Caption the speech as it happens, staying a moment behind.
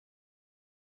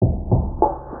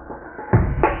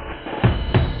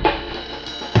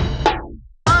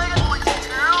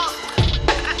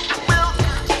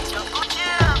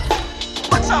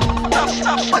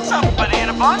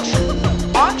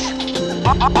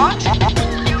What?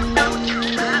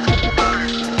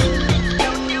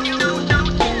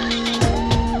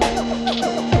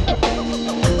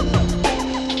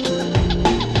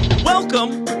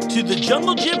 Welcome to the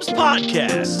Jungle Gyms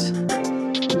podcast.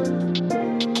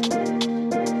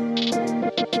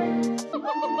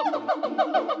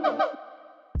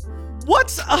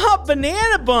 What's up,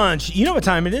 Banana Bunch? You know what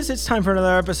time it is. It's time for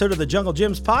another episode of the Jungle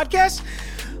Gyms podcast.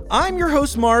 I'm your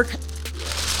host, Mark.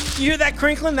 You hear that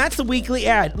crinkling? That's the weekly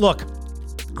ad. Look,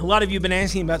 a lot of you have been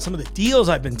asking about some of the deals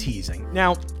I've been teasing.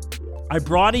 Now, I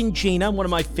brought in Jayna, one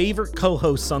of my favorite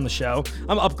co-hosts on the show.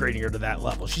 I'm upgrading her to that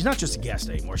level. She's not just a guest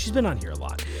anymore. She's been on here a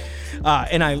lot.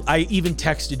 And I even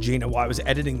texted Jayna while I was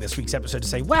editing this week's episode to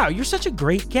say, wow, you're such a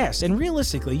great guest. And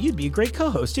realistically, you'd be a great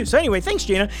co-host too. So anyway, thanks,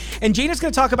 Jayna. And Jayna's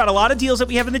going to talk about a lot of deals that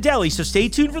we have in the deli. So stay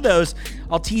tuned for those.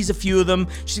 I'll tease a few of them.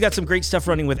 She's got some great stuff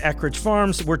running with Eckridge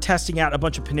Farms. We're testing out a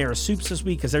bunch of Panera soups this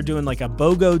week because they're doing like a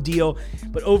BOGO deal.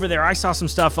 But over there, I saw some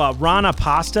stuff. Rana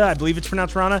Pasta, I believe it's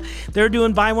pronounced Rana. They're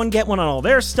doing buy one, get one on all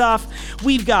their stuff.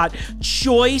 We've got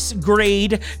choice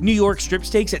grade New York strip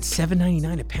steaks at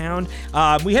 $7.99 a pound.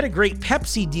 We had a great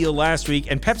Pepsi deal last week,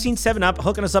 and Pepsi and 7-Up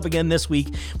hooking us up again this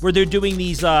week, where they're doing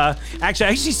these. Actually, I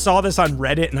actually saw this on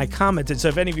Reddit, and I commented. So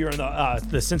if any of you are in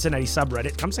the Cincinnati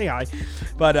subreddit, come say hi.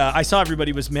 But I saw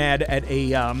everybody was mad at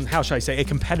a a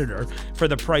competitor for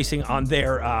the pricing on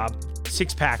their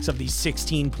 6-packs of these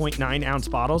 16.9 ounce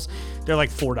bottles. They're like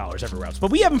 $4 everywhere else, but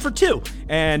we have them for $2,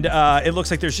 and it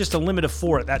looks like there's just a limit of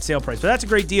 4 at that sale price. But that's a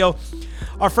great deal.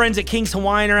 Our friends at King's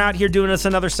Hawaiian are out here doing us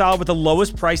another solid with the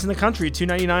lowest price in the country,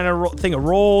 $2.99 a thing of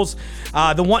rolls.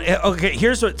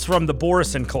 Here's what's from the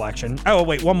Borison collection. Oh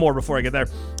wait, one more before I get there.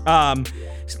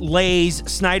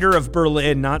 Lay's, Snyder of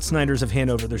Berlin, not Snyder's of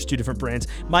Hanover. There's 2 different brands.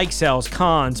 Mike Sells,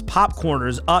 Cons,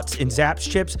 Popcorners, Utz, and Zapp's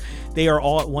chips. They are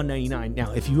all at $1.99.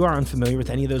 Now, if you are unfamiliar with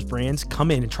any of those brands,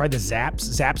 come in and try the Zapp's.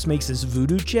 Zapp's makes this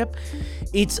voodoo chip.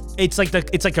 It's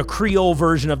like a Creole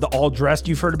version of the all dressed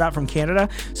you've heard about from Canada.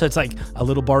 So it's like a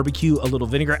little barbecue, a little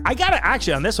vinegar. I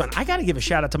gotta give a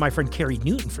shout out to my friend Carrie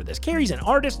Newton for this. Carrie's an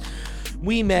artist.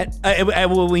 We met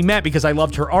because I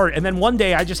loved her art. And then one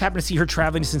day I just happened to see her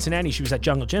traveling to Cincinnati. She was at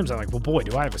Jungle Gyms. I'm like, well, boy,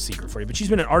 do I have a secret for you. But she's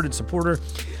been an ardent supporter.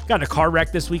 Got in a car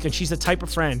wreck this week, and she's the type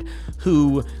of friend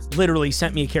who literally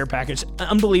sent me a care package.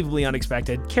 Unbelievably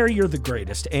unexpected. Carrie, you're the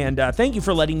greatest. And thank you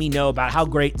for letting me know about how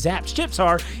great Zapp's chips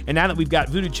are. And now that we've got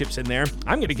voodoo chips in there,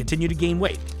 I'm going to continue to gain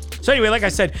weight. So anyway, like I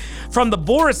said, from the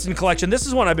Borison collection, this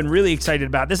is one I've been really excited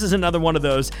about. This is another one of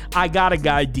those I got a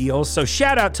guy deals. So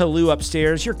shout out to Lou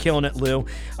upstairs. You're killing it, Lou.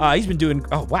 He's been doing,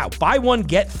 buy one,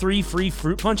 get 3 free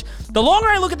fruit punch. The longer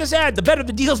I look at this ad, the better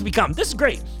the deals become. This is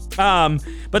great.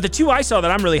 But the 2 I saw that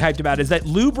I'm really hyped about is that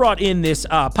Lou brought in this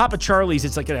Papa Charlie's.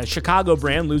 It's like a Chicago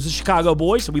brand. Lou's a Chicago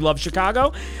boy, so we love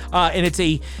Chicago. And it's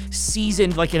a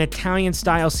seasoned, like an Italian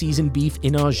style seasoned beef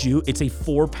in au jus. It's a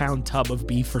 4-pound tub of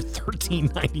beef for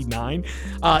 $13.99.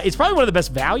 It's probably one of the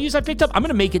best values I picked up. I'm going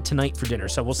to make it tonight for dinner,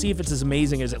 so we'll see if it's as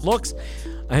amazing as it looks.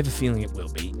 I have a feeling it will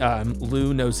be.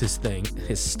 Lou knows his thing,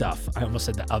 his stuff. I almost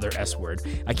said the other S word.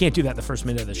 I can't do that the first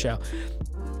minute of the show.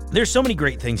 There's so many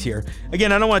great things here.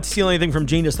 Again, I don't want to steal anything from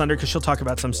Jayna's thunder because she'll talk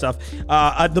about some stuff.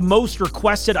 The most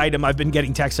requested item I've been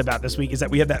getting texts about this week is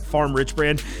that we have that Farm Rich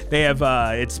brand. They have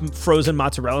it's frozen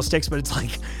mozzarella sticks, but it's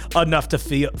like enough to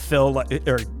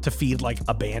feed like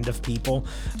a band of people.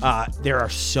 There are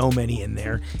so many in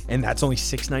there, and that's only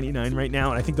 $6.99 right now.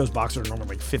 And I think those boxes are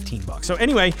normally like $15. So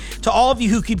anyway, to all of you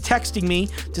who keep texting me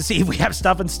to see if we have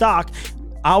stuff in stock,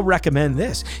 I'll recommend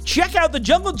this. Check out the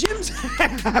Jungle Gyms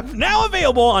app, now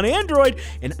available on Android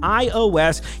and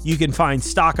iOS. You can find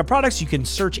stock of products. You can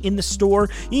search in the store.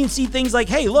 You can see things like,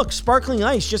 hey, look, Sparkling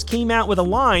Ice just came out with a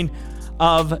line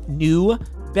of new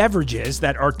beverages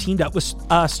that are teamed up with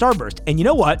Starburst. And you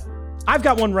know what? I've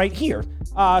got one right here.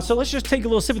 So let's just take a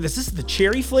little sip of this. This is the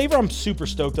cherry flavor. I'm super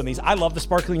stoked on these. I love the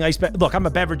Sparkling Ice. Look, I'm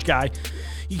a beverage guy.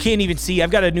 You can't even see.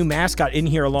 I've got a new mascot in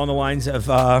here along the lines of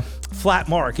Flat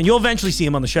Mark, and you'll eventually see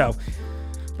him on the show.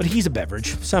 But he's a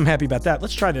beverage, so I'm happy about that.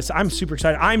 Let's try this. I'm super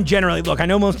excited. I'm generally, look, I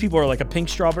know most people are like a pink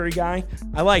strawberry guy.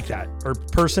 I like that. Or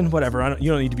person, whatever.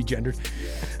 You don't need to be gendered.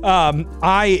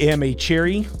 I am a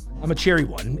cherry. I'm a cherry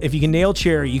one. If you can nail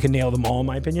cherry, you can nail them all, in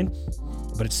my opinion.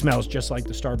 But it smells just like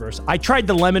the Starburst. I tried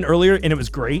the lemon earlier, and it was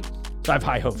great. So I have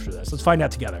high hopes for this. Let's find out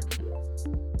together.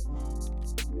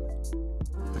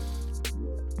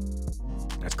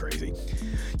 That's crazy.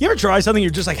 You ever try something,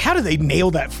 you're just like, how do they nail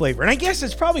that flavor? And I guess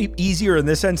it's probably easier in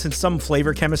this sense since some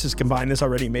flavor chemists has combined this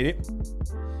already and made it.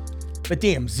 But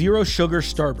damn, 0 sugar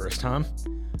Starburst, huh?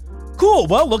 Cool.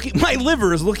 Well, look, my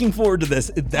liver is looking forward to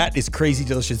this. That is crazy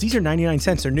delicious. These are 99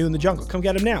 cents. They're new in the jungle. Come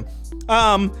get them now.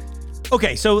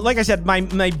 Okay, so like I said, my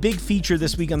big feature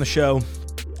this week on the show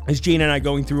is Jayna and I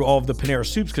going through all of the Panera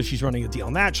soups because she's running a deal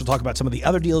on that. She'll talk about some of the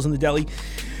other deals in the deli.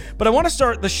 But I want to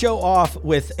start the show off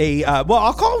with a,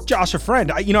 I'll call Josh a friend.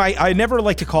 I never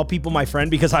like to call people my friend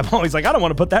because I'm always like, I don't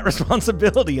want to put that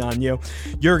responsibility on you.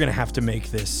 You're going to have to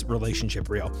make this relationship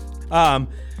real.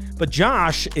 But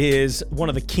Josh is one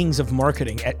of the kings of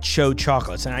marketing at CHO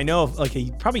Chocolates. And I know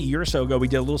probably a year or so ago, we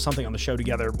did a little something on the show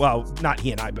together. Well, not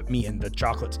he and I, but me and the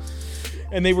chocolates.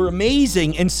 And they were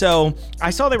amazing. And so I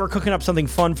saw they were cooking up something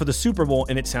fun for the Super Bowl,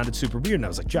 and it sounded super weird. And I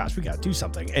was like, Josh, we got to do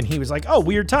something. And he was like, oh,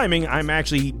 weird timing. I'm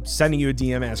actually sending you a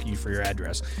DM asking you for your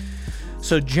address.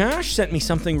 So Josh sent me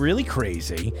something really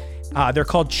crazy. They're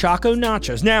called Choco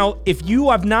Nachos. Now, if you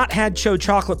have not had CHO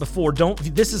chocolate before,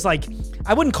 this is like,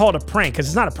 I wouldn't call it a prank because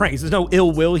it's not a prank. There's no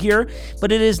ill will here,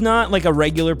 but it is not like a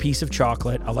regular piece of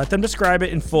chocolate. I'll let them describe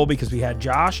it in full because we had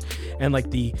Josh and like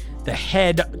the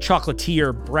head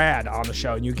chocolatier, Brad, on the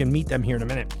show, and you can meet them here in a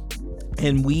minute.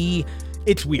 And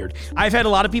it's weird. I've had a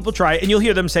lot of people try it, and you'll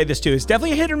hear them say this too. It's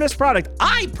definitely a hit or miss product.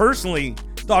 I personally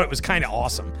thought it was kind of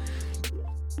awesome.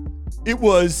 It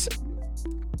was...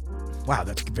 Wow,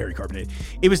 that's very carbonated.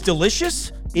 It was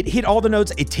delicious. It hit all the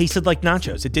notes. It tasted like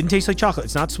nachos. It didn't taste like chocolate.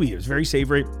 It's not sweet. It was very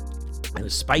savory. It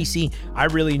was spicy. I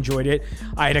really enjoyed it.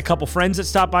 I had a couple friends that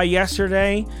stopped by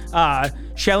yesterday.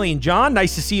 Shelly and John,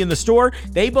 nice to see you in the store.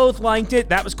 They both liked it.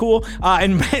 That was cool.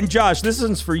 And Josh, this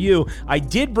one's for you. I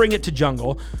did bring it to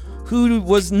Jungle, who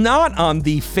was not on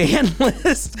the fan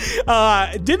list,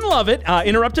 didn't love it,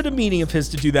 interrupted a meeting of his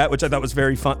to do that, which I thought was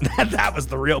very fun. That was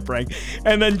the real prank.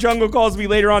 And then Jungle calls me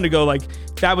later on to go like,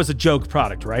 that was a joke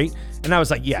product, right? And I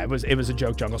was like, yeah, it was a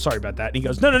joke, Jungle. Sorry about that. And he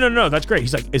goes, no, that's great.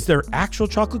 He's like, is there actual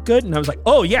chocolate good? And I was like,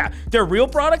 oh yeah, their real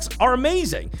products are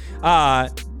amazing.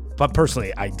 But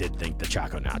personally, I did think the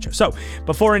Choco Nacho. So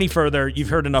before any further, you've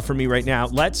heard enough from me right now.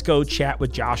 Let's go chat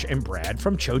with Josh and Brad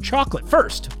from CHO Chocolate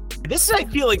first. I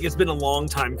feel like it's been a long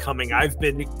time coming. I've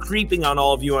been creeping on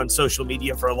all of you on social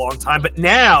media for a long time, but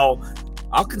now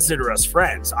I'll consider us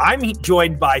friends. I'm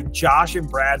joined by Josh and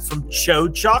Brad from CHO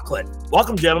Chocolate.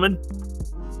 Welcome, gentlemen.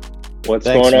 What's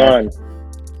going on?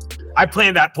 I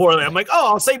planned that poorly. I'm like,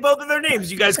 I'll say both of their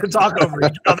names. You guys can talk over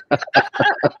each other.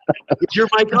 Is your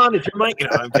mic on? Is your mic? No,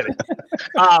 I'm kidding.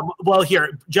 Well,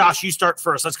 here, Josh, you start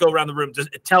first. Let's go around the room. Just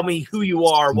tell me who you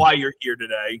are, why you're here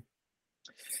today.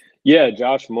 Yeah,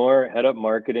 Josh Moore, head up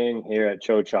marketing here at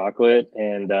CHO Chocolate.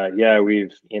 And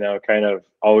we've, kind of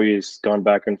always gone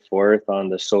back and forth on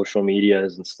the social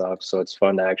medias and stuff. So it's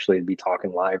fun to actually be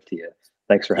talking live to you.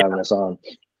 Thanks for having us on.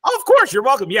 Oh, of course, you're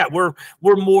welcome. Yeah, we're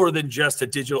more than just a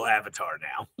digital avatar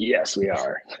now. Yes, we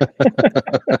are.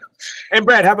 And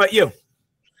Brad, how about you?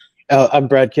 I'm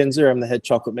Brad Kinzer. I'm the head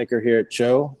chocolate maker here at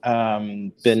CHO.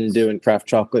 Been doing craft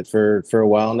chocolate for a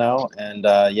while now, and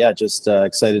just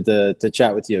excited to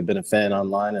chat with you. I've been a fan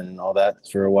online and all that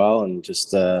for a while, and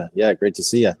just great to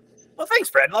see you. Well, thanks,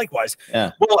 Brad. Likewise.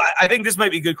 Yeah. Well, I think this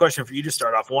might be a good question for you to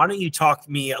start off. Why don't you talk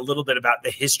to me a little bit about the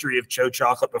history of CHO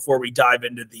Chocolate before we dive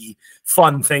into the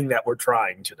fun thing that we're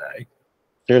trying today?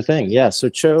 Sure thing. Yeah. So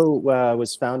CHO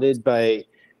was founded by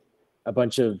a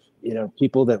bunch of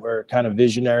people that were kind of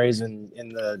visionaries in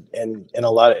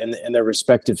a lot of in their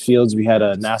respective fields. We had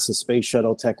a NASA space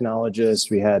shuttle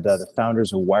technologist. We had the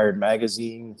founders of Wired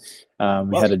magazine.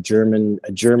 We had a German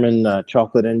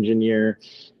chocolate engineer.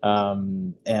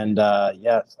 About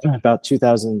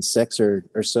 2006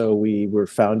 or so, we were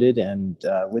founded, and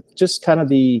with just kind of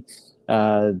the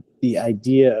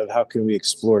idea of how can we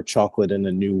explore chocolate in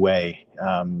a new way,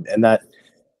 and that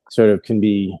sort of can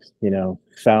be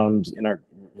found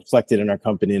reflected in our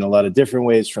company in a lot of different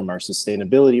ways, from our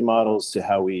sustainability models to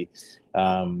how we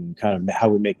how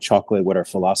we make chocolate, what our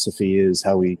philosophy is,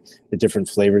 the different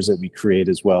flavors that we create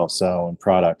as well. So, and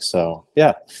products. So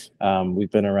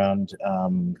we've been around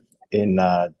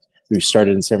we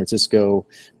started in San Francisco.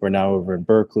 We're now over in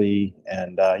Berkeley,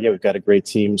 and we've got a great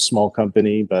team, small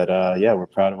company, but we're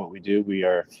proud of what we do. We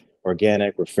are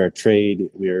organic, we're fair trade,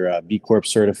 we're B Corp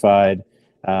certified.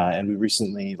 And we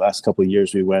recently, last couple of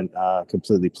years, we went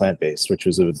completely plant-based, which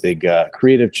was a big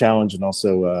creative challenge, and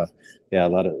also a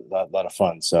lot of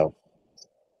fun. So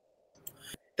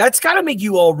that's got to make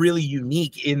you all really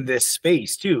unique in this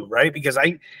space too, right? Because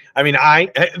I mean,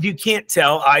 if you can't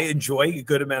tell, I enjoy a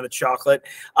good amount of chocolate,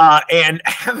 and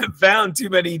haven't found too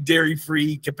many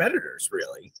dairy-free competitors,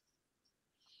 really.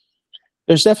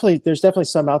 There's definitely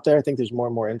some out there. I think there's more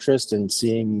and more interest in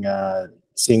seeing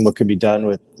what could be done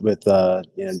with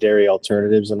dairy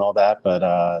alternatives and all that. But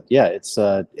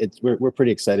we're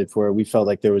pretty excited for it. We felt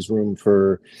like there was room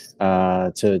for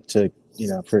to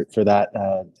for that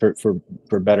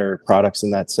for better products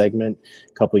in that segment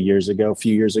a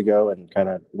few years ago, and kind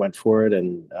of went for it.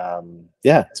 And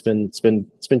it's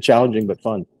been challenging but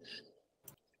fun.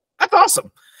 That's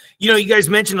awesome. You guys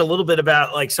mentioned a little bit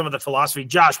about like some of the philosophy.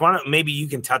 Josh, why don't maybe you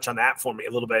can touch on that for me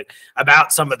a little bit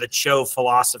about some of the CHO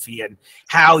philosophy and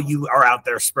how you are out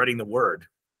there spreading the word.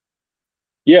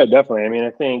 Yeah, definitely. I mean,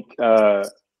 I think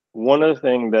one of the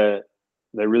things that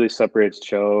really separates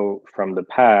CHO from the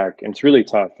pack, and it's really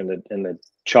tough in the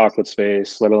chocolate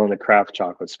space, let alone the craft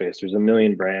chocolate space. There's a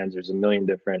million brands. There's a million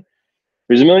different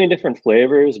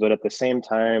flavors, but at the same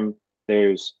time,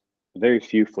 there's very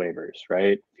few flavors,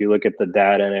 right? If you look at the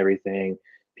data and everything,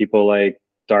 people like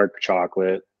dark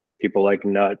chocolate, people like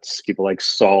nuts, people like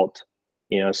salt,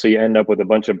 so you end up with a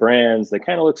bunch of brands that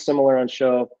kind of look similar on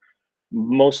shelf.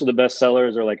 Most of the best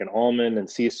sellers are like an almond and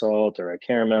sea salt, or a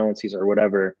caramel and sea salt, or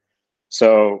whatever.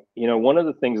 So, one of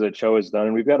the things that CHO has done,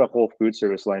 and we've got a whole food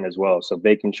service line as well. So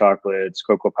baking chocolates,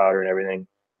 cocoa powder, and everything.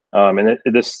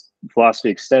 This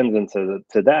philosophy extends into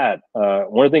that.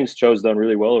 One of the things CHO's done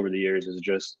really well over the years is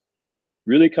just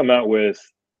really come out with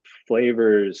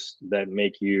flavors that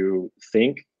make you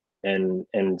think and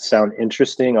sound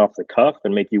interesting off the cuff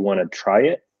and make you want to try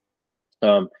it.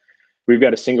 We've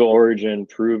got a single origin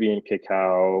Peruvian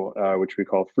cacao, which we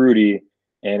call fruity.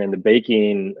 And in the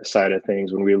baking side of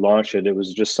things, when we launched it, it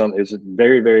was a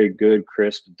very, very good,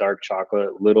 crisp, dark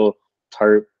chocolate, little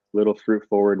tart, little fruit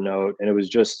forward note. And it was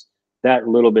just that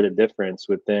little bit of difference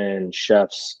within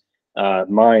chefs'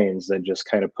 minds that just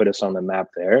kind of put us on the map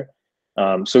there.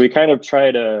 So we kind of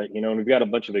try to, and we've got a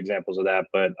bunch of examples of that,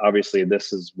 but obviously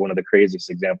this is one of the craziest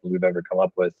examples we've ever come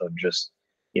up with of just,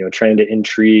 trying to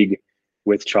intrigue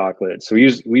with chocolate. So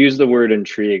we use the word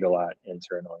intrigue a lot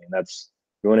internally, and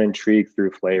we want to intrigue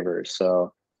through flavors.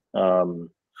 So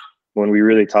when we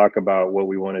really talk about what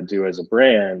we want to do as a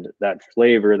brand, that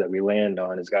flavor that we land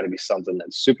on has got to be something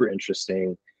that's super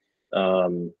interesting,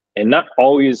 and not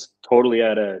always totally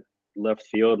out of left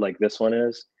field like this one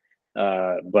is.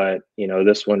 But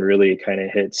this one really kind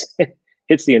of hits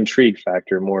the intrigue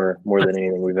factor more than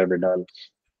anything we've ever done.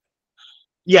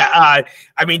 Yeah,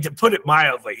 I mean, to put it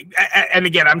mildly, and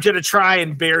again, I'm going to try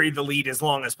and bury the lead as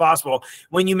long as possible.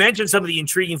 When you mentioned some of the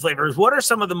intriguing flavors, what are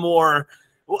some other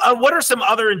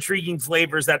intriguing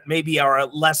flavors that maybe are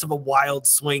less of a wild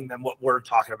swing than what we're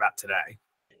talking about today?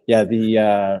 Yeah,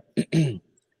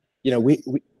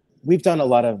 we've done a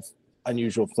lot of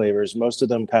unusual flavors. Most of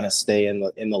them kind of stay in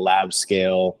the lab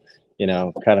scale,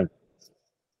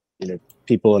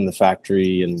 people in the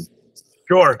factory and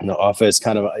sure in the office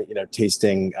kind of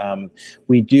tasting.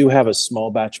 We do have a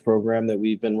small batch program that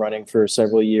we've been running for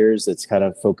several years that's kind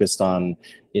of focused on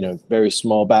very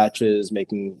small batches,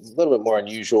 making a little bit more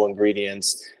unusual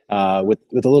ingredients with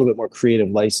a little bit more creative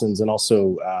license, and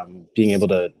also being able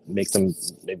to make them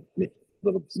a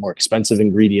little more expensive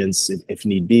ingredients if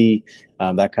need be,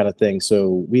 that kind of thing.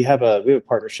 So we have a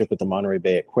partnership with the Monterey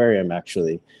Bay Aquarium,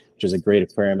 actually, which is a great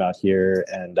aquarium out here,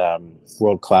 and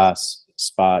world-class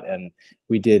spot. And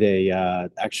we did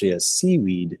actually a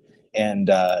seaweed and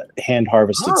hand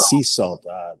harvested sea salt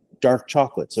dark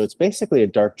chocolate. So it's basically a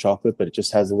dark chocolate, but it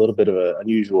just has a little bit of an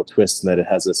unusual twist in that it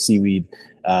has a seaweed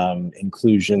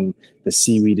inclusion. The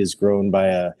seaweed is grown by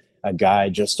a guy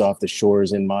just off the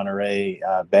shores in Monterey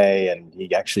Bay, and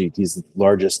he's the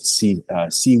largest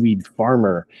seaweed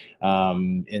farmer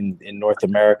in North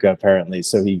America, apparently.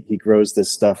 So he grows this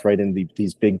stuff right in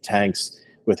these big tanks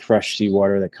with fresh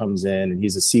seawater that comes in, and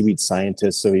he's a seaweed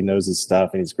scientist, so he knows his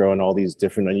stuff, and he's growing all these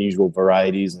different unusual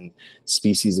varieties and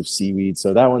species of seaweed.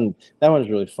 So that one is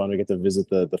really fun. We get to visit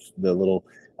the little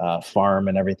farm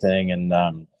and everything,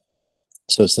 and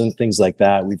so some things like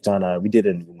that. We did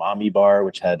an umami bar,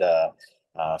 which had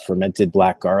fermented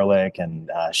black garlic and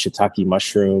shiitake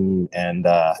mushroom, and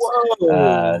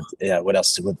what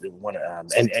else?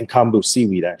 And kombu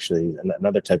seaweed, actually,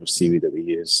 another type of seaweed that we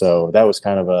use. So that was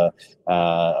kind of a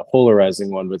polarizing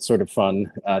one, but sort of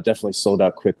fun. Definitely sold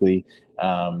out quickly.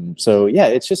 So yeah,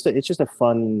 it's just a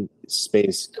fun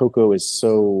space. Cocoa is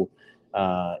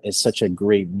such a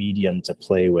great medium to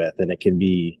play with, and it can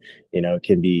be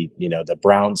the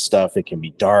brown stuff, it can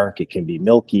be dark, it can be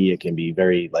milky, it can be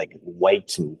very like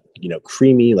white and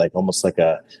creamy, like almost like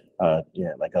a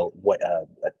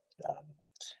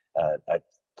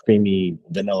creamy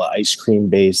vanilla ice cream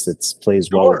base that plays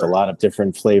well with a lot of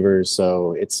different flavors.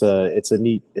 So it's a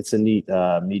neat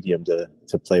medium to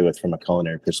play with from a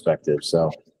culinary perspective.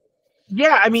 So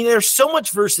Yeah, I mean, there's so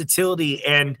much versatility,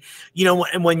 and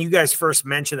and when you guys first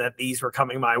mentioned that these were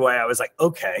coming my way, I was like,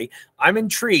 okay, I'm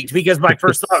intrigued, because my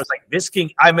first thought was like, this can.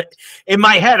 I'm in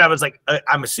my head, I was like,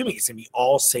 I'm assuming it's gonna be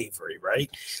all savory, right?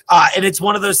 And it's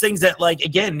one of those things that, like,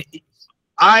 again,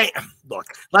 look.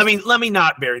 Let me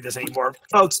not bury this anymore,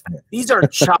 folks. These are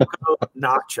Choco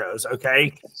Nachos,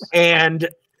 okay, and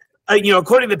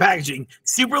according to the packaging,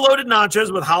 super loaded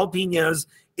nachos with jalapenos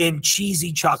in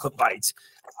cheesy chocolate bites.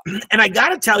 And I got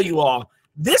to tell you all,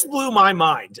 this blew my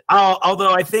mind.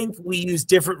 Although I think we use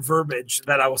different verbiage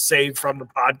that I will save from the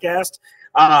podcast.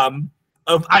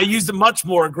 I used a much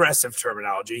more aggressive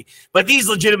terminology, but these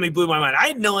legitimately blew my mind. I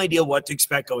had no idea what to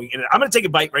expect going in. I'm going to take a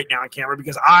bite right now on camera,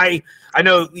 because I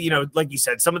know, like you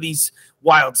said, some of these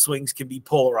wild swings can be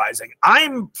polarizing.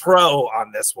 I'm pro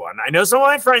on this one. I know some of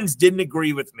my friends didn't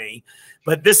agree with me,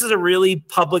 but this is a really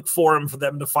public forum for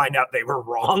them to find out they were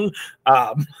wrong.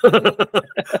 But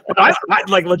I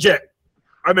like, legit.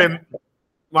 I mean,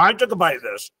 when I took a bite of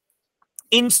this,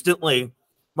 instantly,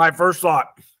 my first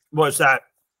thought was that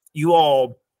you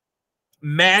all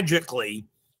magically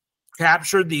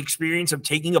captured the experience of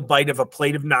taking a bite of a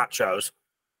plate of nachos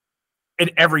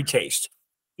in every taste.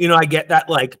 I get that,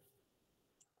 like,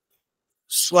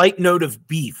 slight note of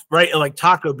beef, right? Like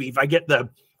taco beef. I get the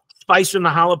spice and the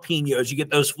jalapenos. You get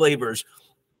those flavors.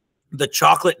 The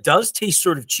chocolate does taste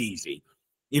sort of cheesy.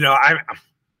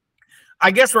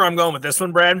 I guess where I'm going with this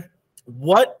one, Brad,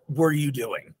 what were you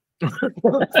doing?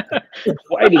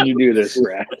 Why did you do this,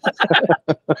 Brad?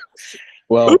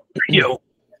 Well, you.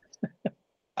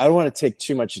 I don't want to take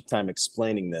too much time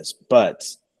explaining this, but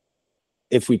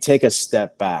if we take a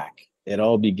step back, it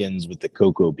all begins with the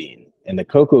cocoa bean. And the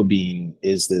cocoa bean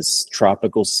is this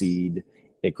tropical seed.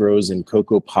 It grows in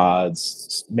cocoa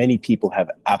pods. Many people have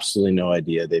absolutely no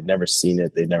idea. They've never seen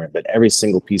it. But every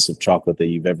single piece of chocolate that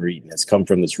you've ever eaten has come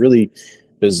from this really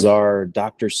bizarre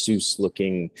Dr. Seuss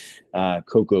looking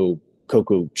cocoa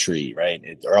tree, right?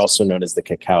 Or also known as the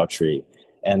cacao tree.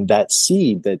 And that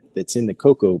seed that's in the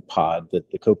cocoa pod, the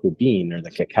cocoa bean or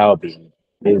the cacao bean,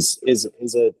 is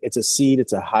a seed.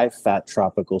 It's a high fat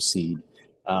tropical seed.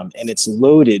 And it's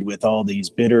loaded with all these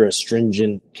bitter,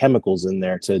 astringent chemicals in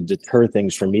there to deter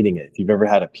things from eating it. If you've ever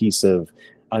had a piece of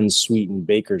unsweetened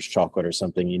baker's chocolate or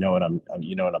something, you know what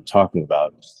I'm talking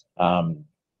about.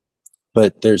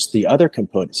 But there's the other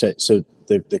component. So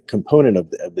the component of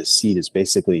this seed is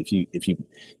basically, if you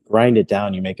grind it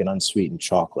down, you make an unsweetened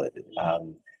chocolate.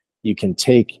 You can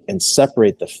take and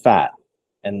separate the fat,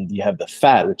 and you have the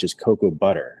fat, which is cocoa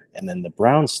butter. And then the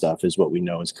brown stuff is what we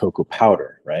know as cocoa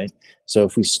powder, right? So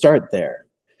if we start there,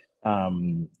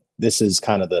 this is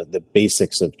kind of the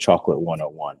basics of chocolate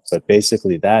 101. But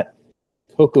basically, that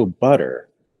cocoa butter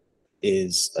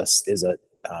the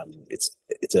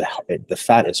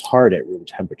fat is hard at room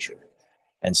temperature.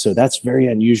 And so that's very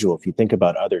unusual if you think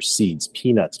about other seeds: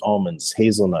 peanuts, almonds,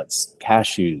 hazelnuts,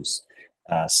 cashews,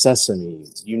 sesame,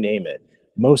 you name it.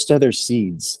 Most other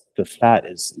seeds, the fat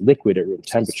is liquid at room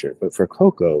temperature, but for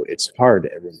cocoa, it's hard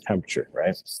at room temperature,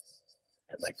 right?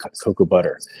 Like cocoa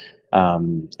butter.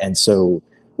 And so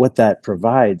what that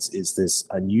provides is this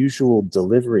unusual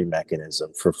delivery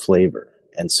mechanism for flavor.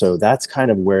 And so that's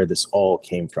kind of where this all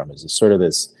came from, is sort of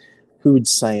this food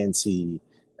sciencey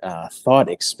thought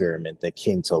experiment that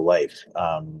came to life.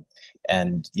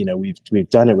 And we've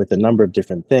done it with a number of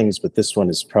different things, but this one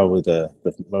is probably the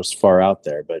most far out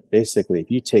there. But basically, if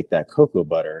you take that cocoa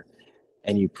butter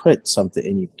and you put something,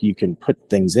 and you can put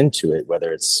things into it,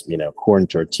 whether it's corn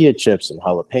tortilla chips and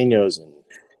jalapenos and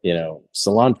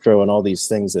cilantro and all these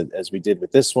things, that, as we did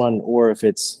with this one, or if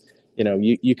it's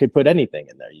you could put anything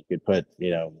in there. You could put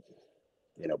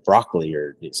broccoli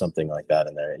or something like that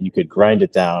in there. You could grind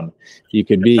it down. You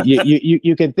could be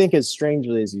you can think as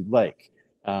strangely as you'd like.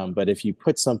 But if you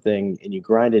put something and you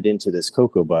grind it into this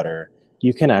cocoa butter,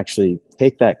 you can actually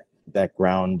take that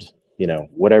ground,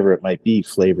 whatever it might be,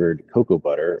 flavored cocoa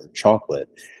butter or chocolate,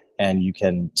 and you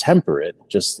can temper it,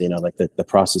 just, like the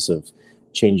process of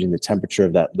changing the temperature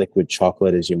of that liquid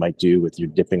chocolate, as you might do with you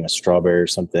dipping a strawberry or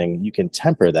something. You can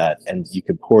temper that, and you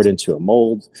can pour it into a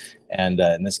mold. And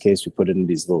in this case, we put it in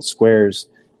these little squares.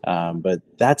 But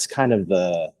that's kind of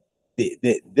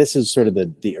this is sort of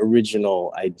the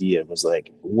original idea, was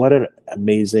like, what an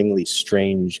amazingly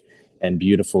strange and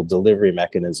beautiful delivery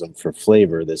mechanism for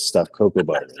flavor this stuffed cocoa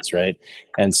butter is, right?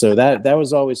 And so that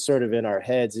was always sort of in our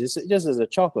heads, just as a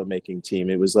chocolate making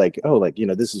team. It was like,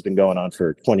 this has been going on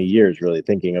for 20 years, really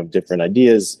thinking of different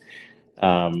ideas.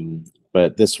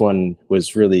 But this one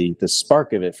was really the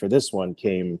spark of it. For this one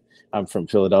came, I'm from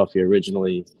Philadelphia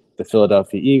originally, the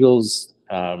Philadelphia Eagles.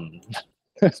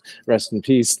 rest in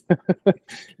peace.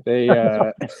 They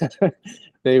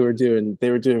they were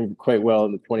doing quite well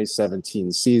in the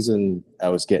 2017 season. I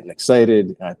was getting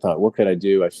excited. I thought, what could I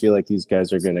do? I feel like these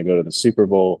guys are going to go to the Super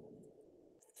Bowl.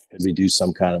 Could we do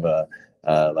some kind of a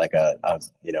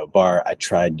bar? I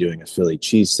tried doing a Philly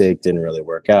cheesesteak, didn't really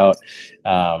work out.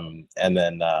 And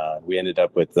then we ended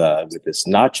up with this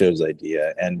nachos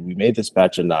idea, and we made this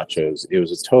batch of nachos. It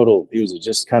was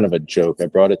just kind of a joke. I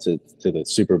brought it to the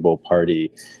Super Bowl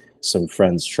party. Some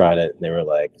friends tried it and they were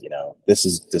like, this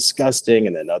is disgusting.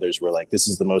 And then others were like, this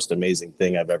is the most amazing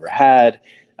thing I've ever had.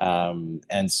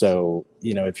 And so,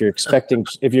 if you're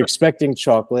expecting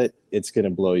chocolate, it's going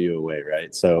to blow you away.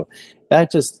 Right. So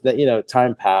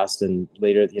time passed, and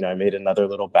later, I made another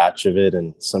little batch of it,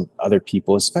 and some other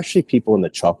people, especially people in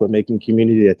the chocolate making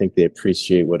community, I think they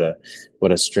appreciate what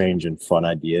a strange and fun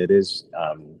idea it is.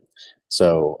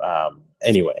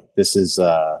 Anyway, this is,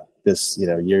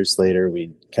 years later,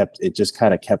 it just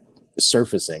kind of kept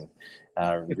surfacing,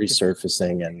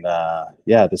 resurfacing, and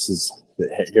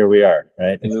here we are,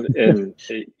 right? and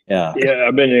yeah,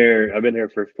 I've been here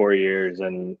for 4 years,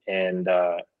 and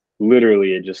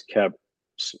literally it just kept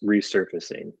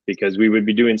resurfacing, because we would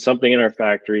be doing something in our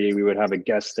factory, we would have a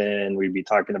guest in, we'd be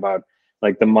talking about,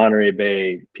 like, the Monterey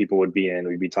Bay people would be in,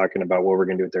 we'd be talking about what we're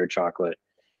gonna do with their chocolate,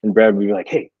 and Brad would be like,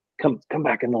 hey, come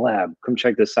back in the lab, come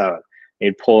check this out.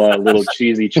 He'd pull out little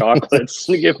cheesy chocolates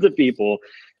to give the people,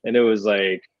 and it was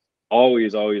like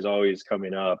always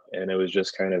coming up, and it was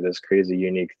just kind of this crazy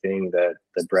unique thing that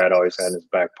Brad always had in his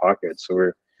back pocket.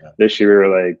 So this year we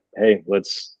were like, hey,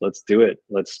 let's do it,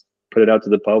 let's put it out to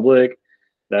the public.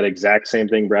 That exact same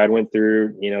thing Brad went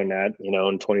through, in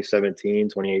 2017,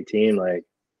 2018, like,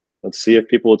 let's see if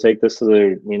people will take this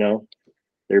to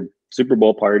their Super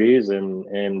Bowl parties and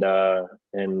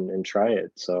try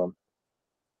it. So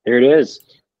here it is.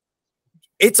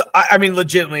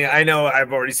 Legitimately, I know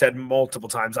I've already said multiple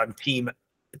times I'm team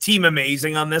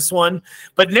amazing on this one,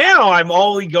 but now I'm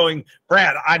only going,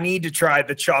 Brad, I need to try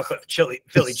the chocolate Philly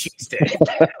cheesesteak.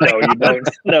 No, you don't.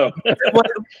 No,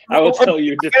 I will tell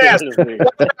you definitively.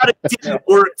 It didn't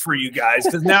work for you guys,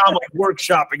 because now I'm like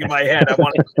workshopping in my head. I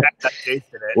want to taste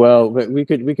it. Well, but we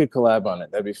could collab on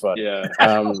it. That'd be fun. Yeah.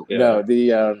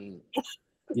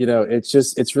 No,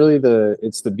 it's really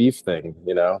the beef thing.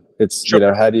 It's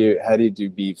sure. How do you do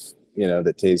beef?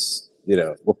 That tastes.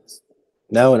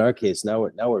 Now in our case, now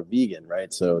we're vegan,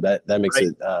 right? So that makes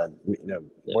it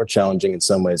more challenging in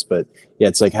some ways. But yeah,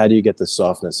 it's like, how do you get the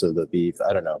softness of the beef?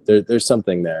 I don't know. There's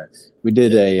something there. We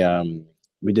did a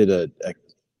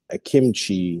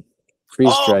kimchi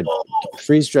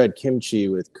freeze-dried kimchi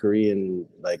with Korean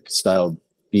style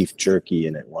beef jerky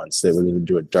in it once. They would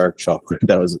do a dark chocolate.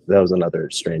 That was another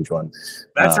strange one.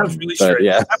 That sounds really strange.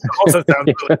 Yeah. That also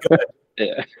sounds really good.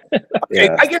 Yeah. Okay,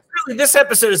 I guess really this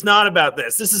episode is not about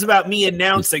this. This is about me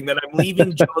announcing that I'm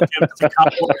leaving Jungle Gyms to come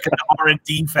work in the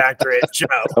R&D factory at Joe.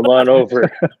 Come on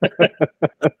over.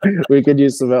 We could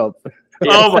use some help.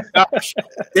 Oh my gosh,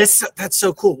 that's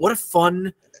so cool.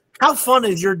 How fun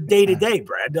is your day to day,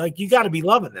 Brad? Like, you got to be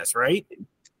loving this, right?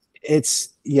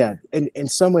 It's in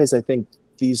some ways, I think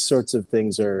these sorts of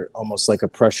things are almost like a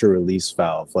pressure release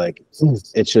valve. Like,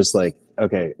 it's just like,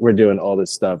 okay, we're doing all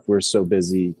this stuff, we're so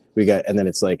busy, and then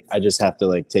it's like, I just have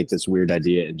to take this weird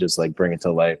idea and just bring it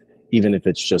to life, even if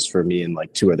it's just for me and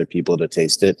 2 other people to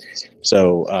taste it.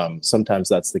 So sometimes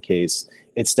that's the case.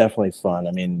 It's definitely fun.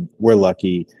 I mean, we're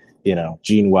lucky,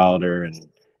 Gene Wilder and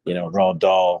Roald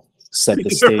Dahl set the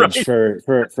stage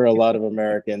right. for a lot of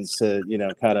Americans to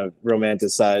kind of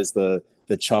romanticize the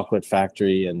chocolate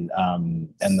factory and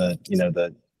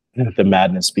the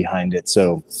madness behind it.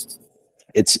 So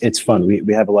it's fun.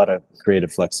 We have a lot of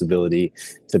creative flexibility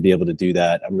to be able to do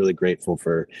that. I'm really grateful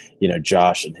for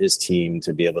Josh and his team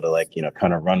to be able to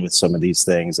kind of run with some of these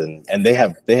things, and they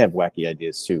have wacky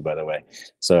ideas too, by the way.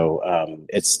 So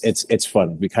it's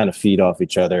fun. We kind of feed off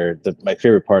each other. My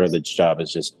favorite part of the job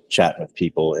is just chatting with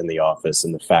people in the office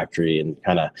and the factory and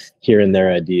kind of hearing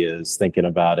their ideas, thinking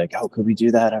about it. Oh, could we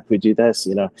do that? How could we do this?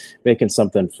 Making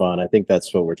something fun. I think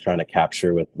that's what we're trying to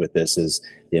capture with this is,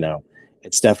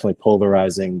 it's definitely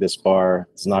polarizing. This bar,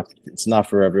 it's not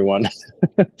for everyone.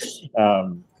 But it's we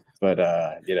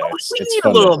need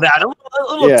fun. A little of that, a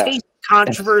little taste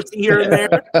controversy here and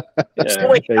there. So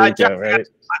wait, I got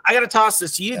to toss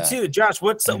this to you too, Josh.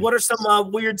 What are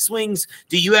some weird swings?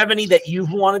 Do you have any that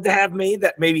you've wanted to have made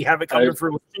that maybe haven't come to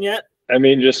fruition yet? I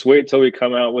mean, just wait till we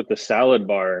come out with the salad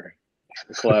bar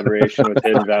collaboration with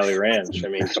Hidden Valley Ranch. I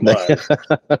mean, come on.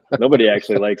 Nobody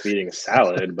actually likes eating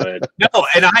salad, but no.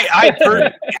 And I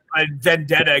heard a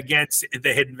vendetta against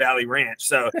the Hidden Valley Ranch,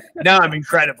 so now I'm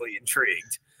incredibly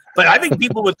intrigued. But I think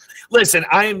people would listen.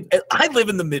 I live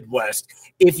in the Midwest.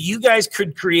 If you guys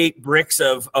could create bricks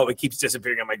of it keeps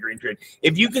disappearing on my green screen.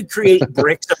 If you could create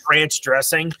bricks of ranch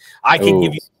dressing, I can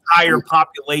give you an entire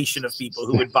population of people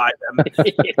who would buy them at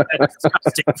a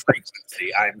disgusting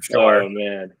frequency. I'm sure. Oh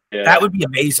man, yeah. That would be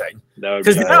amazing.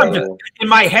 Because now in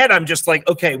my head, I'm just like,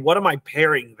 okay, what am I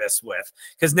pairing this with?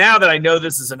 Because now that I know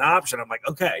this is an option, I'm like,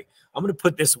 okay, I'm going to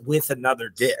put this with another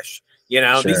dish. You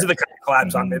know, these are the kind of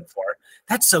collabs I'm in for.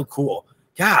 That's so cool.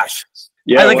 Gosh.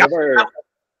 Yeah,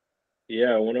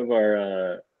 one of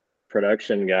our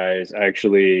production guys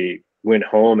actually went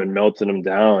home and melted them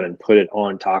down and put it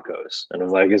on tacos. And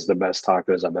was like, it's the best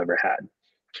tacos I've ever had.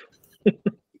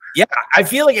 Yeah, I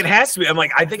feel like it has to be. I'm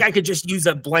like, I think I could just use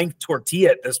a blank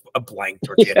tortilla an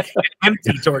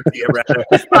empty tortilla rather.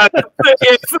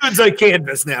 Food's a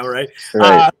canvas now, right?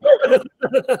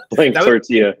 Blank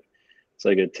tortilla. It's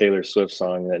like a Taylor Swift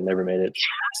song that never made it.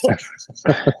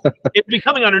 It'll be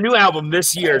coming on her new album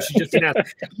this year. She just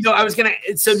announced.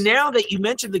 So now that you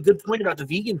mentioned the good point about the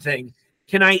vegan thing,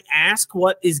 can I ask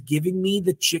what is giving me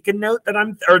the chicken note that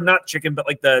or not chicken, but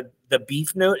like the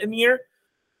beef note in the ear?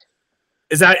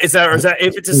 Is that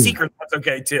if it's a secret, that's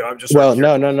okay too. I'm just no,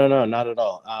 not at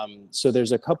all. So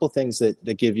there's a couple things that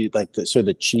give you like the sort of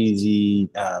the cheesy,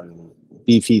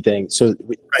 beefy thing. So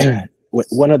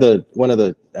one of the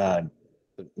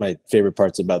my favorite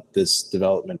parts about this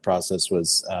development process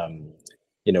was,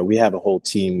 we have a whole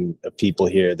team of people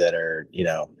here that are,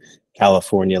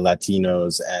 California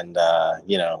Latinos and,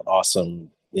 awesome,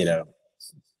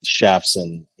 chefs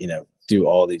and, do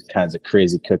all these kinds of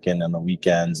crazy cooking on the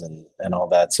weekends and all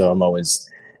that. So I'm always,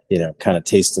 kind of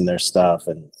tasting their stuff.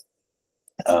 And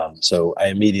so I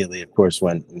immediately, of course,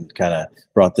 went and kind of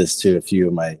brought this to a few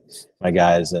of my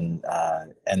guys. And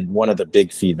one of the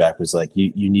big feedback was like,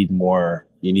 you need more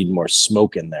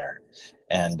smoke in there.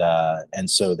 And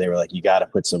so they were like, you got to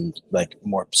put some like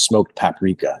more smoked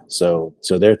paprika. So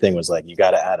their thing was like, you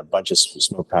got to add a bunch of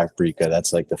smoked paprika.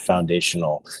 That's like the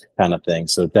foundational kind of thing.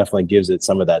 So it definitely gives it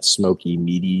some of that smoky,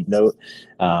 meaty note.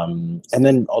 And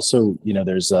then also,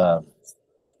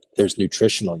 there's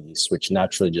nutritional yeast, which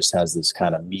naturally just has this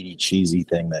kind of meaty, cheesy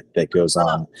thing that goes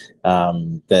on.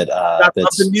 That's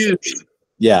the nooch.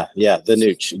 Yeah, the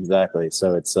nooch, exactly.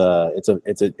 So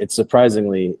it's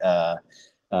surprisingly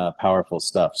powerful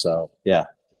stuff. So yeah,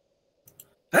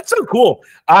 that's so cool.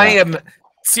 I am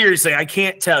seriously, I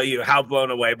can't tell you how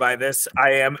blown away by this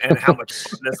I am and how much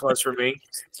fun this was for me.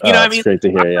 You know what I mean? Great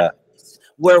to hear. Yeah,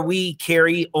 where we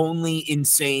carry only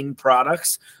insane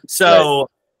products. So. Right.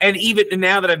 And even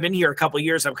now that I've been here a couple of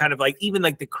years, I'm kind of like, even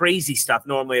like the crazy stuff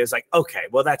normally is like, okay,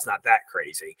 well, that's not that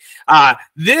crazy.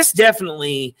 This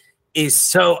definitely is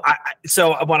so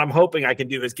what I'm hoping I can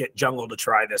do is get Jungle to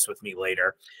try this with me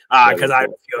later. Because I'm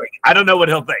feeling, I don't know what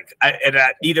he'll think.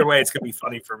 Either way, it's going to be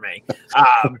funny for me.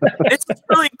 It's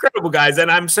really incredible, guys. And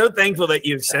I'm so thankful that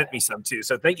you've sent me some too.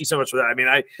 So thank you so much for that. I mean,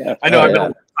 I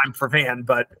know I'm for fan,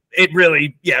 but it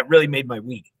really made my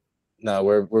week. No,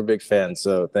 we're big fans.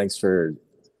 So thanks for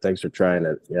trying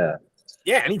it.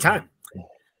 Yeah, anytime.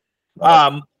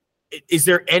 Is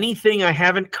there anything I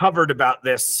haven't covered about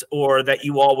this or that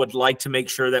you all would like to make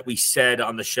sure that we said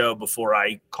on the show before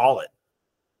I call it?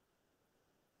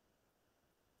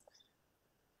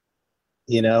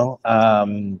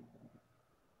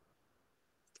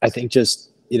 I think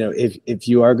just, if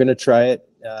you are going to try it,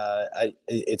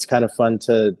 it's kind of fun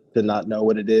to not know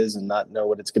what it is and not know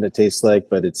what it's going to taste like,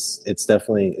 but it's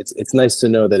definitely, it's nice to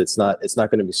know that it's not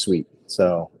going to be sweet.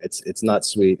 So it's not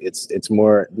sweet. It's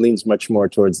more, leans much more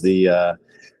towards the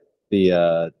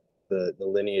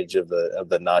lineage of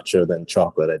the nacho than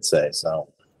chocolate, I'd say.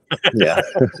 So yeah.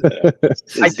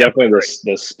 It's definitely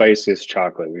the spiciest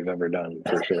chocolate we've ever done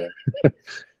for sure.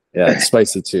 Yeah, it's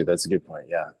spicy too. That's a good point.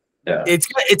 Yeah. Yeah. It's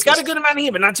got a good amount of heat,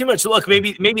 but not too much. Look,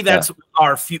 maybe that's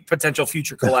our potential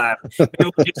future collab. Maybe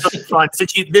we'll do something fun.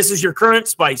 Since this is your current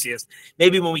spiciest,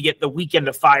 maybe when we get the Weekend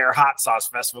of Fire hot sauce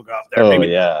festival go up there.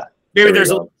 Maybe there's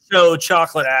a little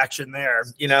chocolate action there.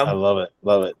 I love it.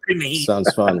 Bring the heat.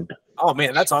 Sounds fun. Oh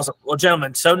man, that's awesome. Well,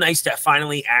 gentlemen, so nice to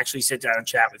finally actually sit down and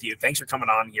chat with you. Thanks for coming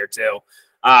on here too.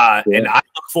 And I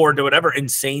look forward to whatever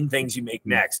insane things you make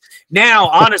next. Now,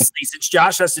 honestly, since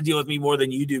Josh has to deal with me more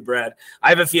than you do, Brad, I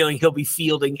have a feeling he'll be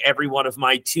fielding every one of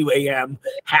my 2 a.m.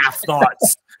 half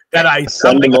thoughts that I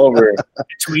send him over.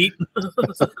 Tweet.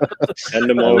 Send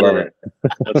him over.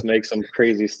 Let's make some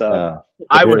crazy stuff.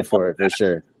 I would for it for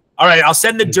sure. All right, I'll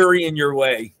send the durian your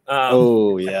way.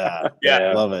 Yeah,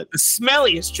 love it. The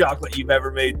smelliest chocolate you've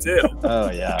ever made too. Oh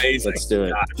yeah, amazing. Let's do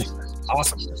it. Gosh.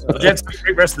 Awesome. Well, gents, have a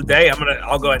great rest of the day.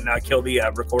 I'll go ahead and kill the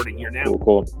recording here now.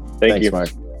 Cool. Thanks, you, Mark.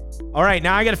 All right,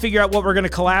 now I got to figure out what we're going to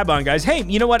collab on, guys. Hey,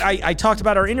 you know what? I talked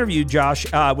about our interview, Josh,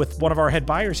 with one of our head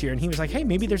buyers here, and he was like, hey,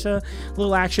 maybe there's a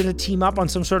little action to team up on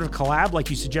some sort of collab like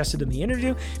you suggested in the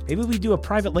interview. Maybe we do a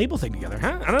private label thing together,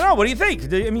 huh? I don't know. What do you think?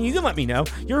 I mean, you can let me know.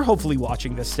 You're hopefully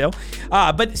watching this still.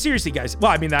 But seriously, guys,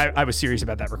 well, I mean, I was serious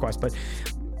about that request,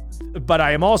 but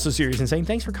I am also serious in saying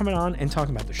thanks for coming on and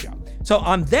talking about the show. So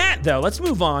on that, though, let's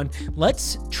move on.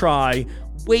 Let's try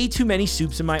way too many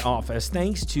soups in my office,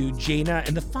 thanks to Jayna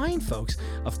and the fine folks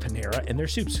of Panera and their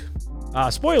soups.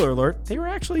 Spoiler alert, they were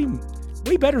actually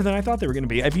way better than I thought they were going to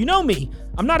be. If you know me,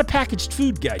 I'm not a packaged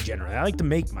food guy generally. I like to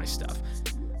make my stuff.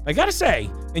 I gotta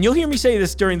say, and you'll hear me say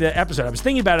this during the episode, I was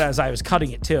thinking about it as I was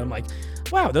cutting it too. I'm like,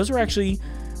 wow, those are actually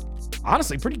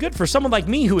honestly pretty good for someone like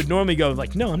me who would normally go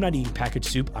like, no, I'm not eating packaged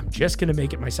soup. I'm just going to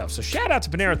make it myself. So shout out to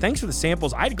Panera. Thanks for the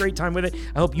samples. I had a great time with it.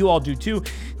 I hope you all do too.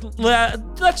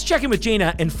 Let's check in with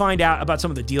Jayna and find out about some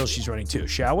of the deals she's running too,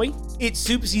 shall we? It's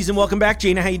soup season. Welcome back,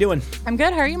 Jayna. How you doing? I'm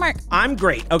good. How are you, Mark? I'm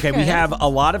great. Okay, Good. We have a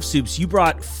lot of soups. You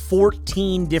brought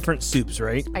 14 different soups,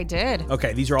 right? I did.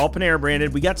 Okay, these are all Panera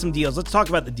branded. We got some deals. Let's talk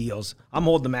about the deals. I'm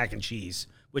holding the mac and cheese,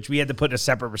 which we had to put in a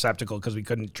separate receptacle because we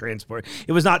couldn't transport.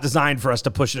 It was not designed for us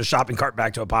to push in a shopping cart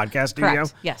back to a podcast studio.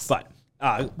 Correct. Yes. But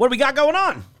what do we got going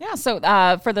on? Yeah, so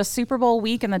for the Super Bowl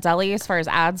week in the deli, as far as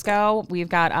ads go, we've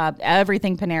got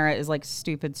everything Panera is like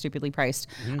stupidly priced.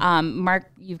 Mark,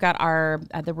 you've got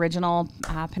the original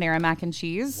Panera mac and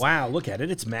cheese. Wow, look at it.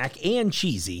 It's mac and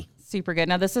cheesy. Super good.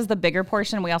 Now, this is the bigger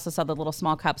portion. We also sell the little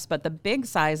small cups, but the big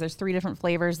size, there's 3 different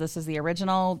flavors. This is the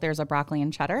original. There's a broccoli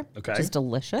and cheddar, which is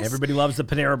delicious. Everybody loves the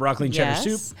Panera broccoli and cheddar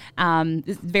soup.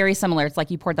 It's very similar. It's like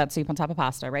you poured that soup on top of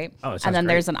pasta, right? Oh, it sounds And then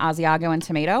great. there's an Asiago and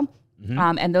tomato.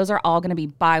 And those are all going to be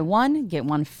buy one, get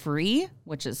one free,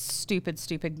 which is stupid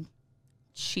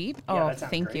cheap. that sounds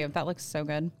thank great. you. That looks so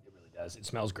good. It really does. It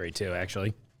smells great too,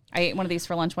 actually. I ate one of these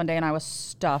for lunch one day and I was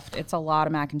stuffed. It's a lot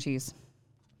of mac and cheese.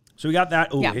 So we got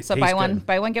that. Ooh, Yeah, it so tastes buy one,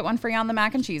 good. get one free on the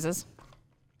mac and cheeses.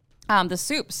 The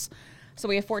soups. So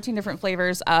we have 14 different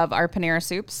flavors of our Panera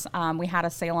soups. We had a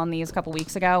sale on these a couple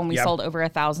weeks ago, and we sold over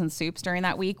 1,000 soups during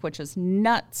that week, which is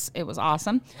nuts. It was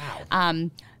awesome. Wow.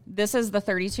 This is the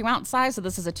 32-ounce size, so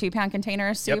this is a 2-pound container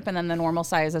of soup, and then the normal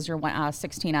size is your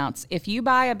 16-ounce. If you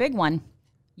buy a big one,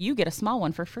 you get a small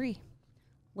one for free.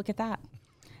 Look at that.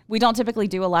 We don't typically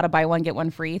do a lot of buy one, get one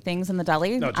free things in the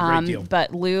deli. No, it's a great deal.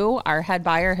 But Lou, our head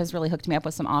buyer, has really hooked me up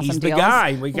with some awesome He's the deals.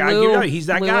 guy. We gotta give it up. He's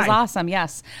that Lou guy. is awesome,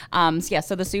 yes.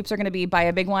 So the soups are going to be buy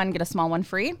a big one, get a small one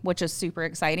free, which is super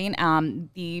exciting.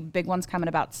 The big ones come in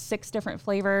about 6 different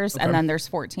flavors, and then there's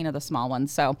 14 of the small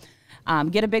ones. So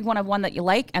get a big one of one that you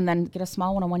like, and then get a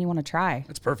small one of one you want to try.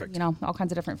 That's perfect. You know, all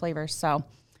kinds of different flavors. So,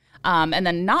 and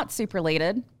then not soup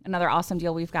related, another awesome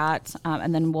deal we've got,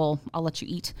 and then I'll let you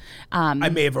eat. I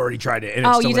may have already tried it, and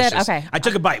it's you delicious. did? Okay. I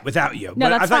took a bite without you. No, but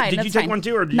that's I thought, fine. Did That's you take fine. one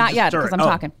too, or did Not you yet, just stir because it? I'm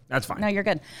talking. That's fine. No, you're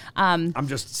good. I'm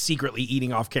just secretly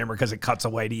eating off camera because it cuts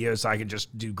away to you, so I can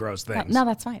just do gross things. No,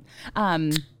 that's fine.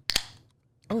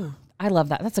 I love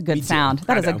that. That's a good too. sound.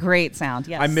 I That is a know. great sound.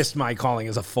 Yes. I missed my calling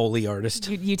as a Foley artist.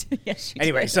 You did. Yes, you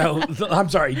Anyway, did. so I'm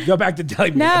sorry. Go back to Deli.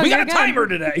 No, we got you're a good. timer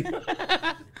today.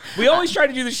 We always try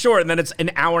to do this short, and then it's an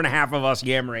hour and a half of us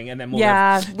yammering, and then we'll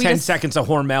have 10 seconds of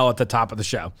Hormel at the top of the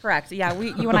show. Correct. Yeah,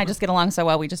 you and I just get along so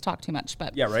well. We just talk too much.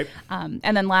 But Yeah, right.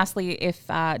 And then lastly, if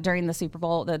during the Super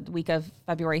Bowl, the week of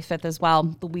February 5th as well,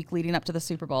 the week leading up to the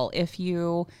Super Bowl, if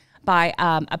you buy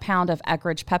a pound of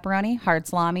Eckrich pepperoni, hard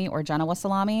salami, or Genoa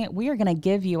salami, we are going to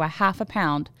give you a half a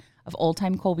pound of Old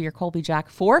Time Colby or Colby Jack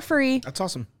for free. That's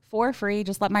awesome. For free.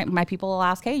 Just let my people will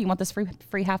ask, hey, you want this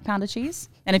free half pound of cheese?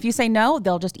 And if you say no,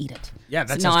 they'll just eat it. Yeah,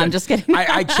 that's no, I'm just kidding.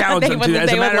 I challenge them to that. As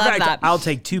a they would matter of love fact, that. I'll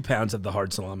take 2 pounds of the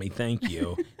hard salami. Thank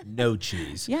you. No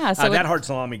cheese. Yeah, so that hard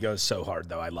salami goes so hard,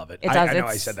 though. I love it. It does. I know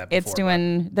I said that before. It's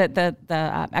doing the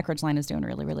Eckrich line is doing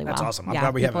really well. That's awesome. I'm yeah,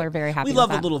 glad we have people it. are very happy. We with love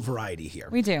that. a little variety here.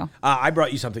 We do. I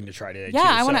brought you something to try today. Yeah, too.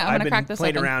 I wanna I've been crack this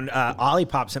playing open. around.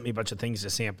 Olipop sent me a bunch of things to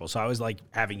sample, so I was like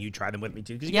having you try them with me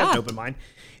too because you got Yeah. an open mind.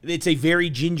 It's a very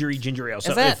gingery ale.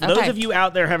 So Is it? if those Okay. of you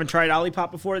out there haven't tried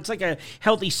Olipop before, it's like a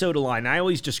healthy soda line. I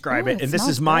always describe Ooh, it, it and this smells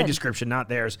is my good. description, not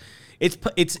theirs. It's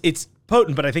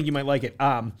potent, but I think you might like it.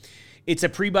 It's a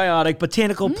prebiotic,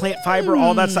 botanical, plant fiber,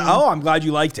 all that stuff. Oh, I'm glad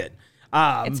you liked it.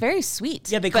 It's very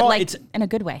sweet. yeah, they but call it- like it's- in a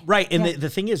good way. Right, and Yeah. the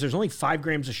thing is, there's only 5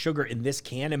 grams of sugar in this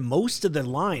can, and most of the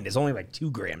line is only like 2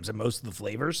 grams in most of the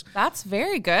flavors. That's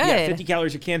very good. Yeah, 50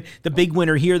 calories a can. The big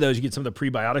winner here, though, is you get some of the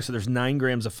prebiotics, so there's 9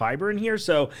 grams of fiber in here.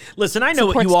 So, listen, I know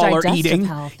what you Supports all are digestive eating.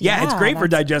 health. Yeah, it's Yeah, great for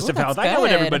that's- digestive ooh, that's health. I know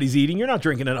what good. everybody's eating. You're not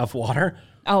drinking enough water.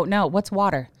 Oh no, what's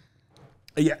water?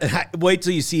 Yeah, wait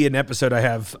till you see an episode I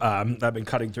have I've been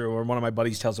cutting through where one of my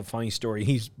buddies tells a funny story.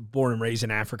 He's born and raised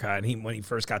in Africa, and when he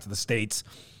first got to the States,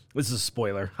 This is a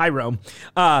spoiler. Hi, Rome.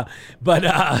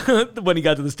 But when he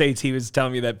got to the States, he was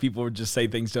telling me that people would just say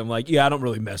things to him like, yeah, I don't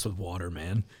really mess with water,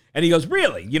 man. And he goes,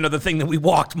 really? You know, the thing that we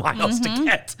walked miles to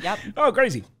get. Yep. Oh,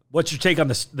 crazy. What's your take on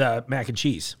the mac and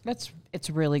cheese? It's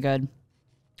really good.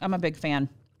 I'm a big fan.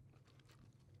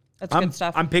 That's good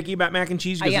stuff. I'm picky about mac and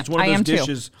cheese because it's one I of am those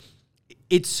dishes.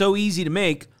 It's so easy to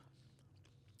make.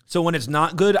 So when it's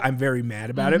not good, I'm very mad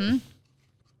about it.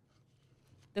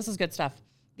 This is good stuff.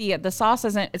 The sauce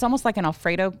it's almost like an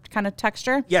Alfredo kind of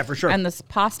texture. Yeah, for sure. And this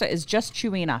pasta is just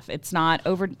chewy enough. It's not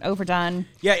overdone.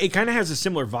 Yeah, it kind of has a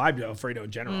similar vibe to Alfredo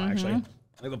in general, actually. I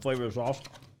like the flavor of the sauce.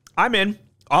 I'm in.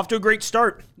 Off to a great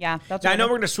start. Yeah, that's. Now, I know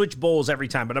we're going to switch bowls every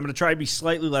time, but I'm going to try to be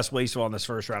slightly less wasteful on this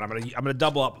first round. I'm going to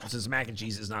double up since mac and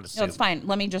cheese is not a soup. No, it's fine.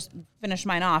 Let me just finish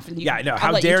mine off. Yeah, I know.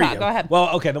 How dare you? Go ahead.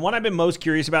 Well, okay. The one I've been most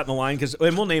curious about in the line,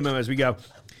 and we'll name them as we go.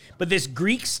 But this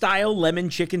Greek-style lemon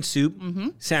chicken soup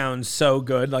sounds so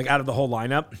good, like out of the whole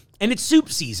lineup. And it's soup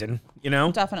season, you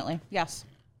know? Definitely. Yes.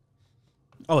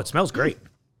 Oh, it smells great.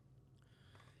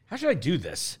 How should I do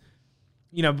this?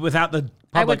 You know, without the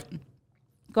public...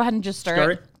 Go ahead and just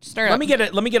stir it. Stir it.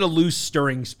 Let me get a loose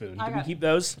stirring spoon. Can we keep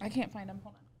those? I can't find them.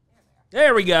 Hold on.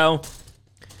 There we go.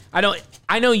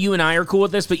 I know you and I are cool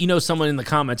with this, but you know someone in the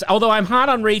comments. Although I'm hot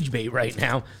on rage bait right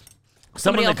now.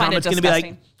 Someone in the comments is going to be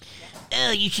like,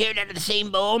 "Oh, you shared out of the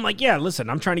same bowl." I'm like, "Yeah, listen,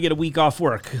 I'm trying to get a week off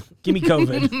work. Give me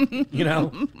COVID." You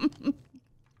know?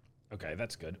 Okay,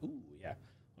 that's good. Ooh, yeah.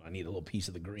 I need a little piece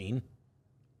of the green.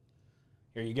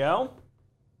 Here you go.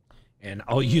 And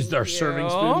I'll use our serving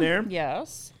spoon there.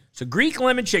 Yes. So Greek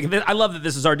lemon chicken. I love that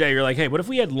this is our day. You're like, hey, what if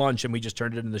we had lunch and we just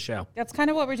turned it into the show? That's kind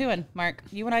of what we're doing, Mark.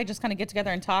 You and I just kind of get together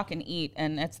and talk and eat,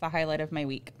 and it's the highlight of my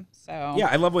week. So yeah,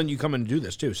 I love when you come and do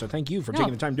this too. So thank you for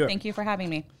taking the time to do it. Thank you for having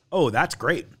me. Oh, that's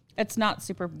great. It's not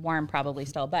super warm probably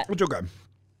still, but it's okay.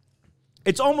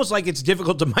 It's almost like it's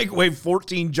difficult to microwave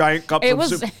 14 giant cups of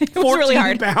soup. It was really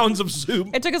hard. 14 pounds of soup.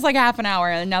 It took us like half an hour,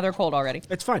 and now they're cold already.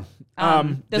 It's fine.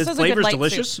 This the is flavor's a good light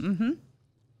delicious. Soup. Mm-hmm.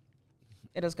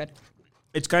 It is good.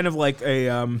 It's kind of like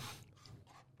a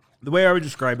the way I would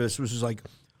describe this was just like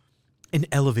an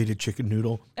elevated chicken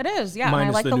noodle. It is, yeah. And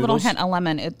I like the little hint of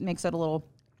lemon. It makes it a little.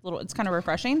 It's kind of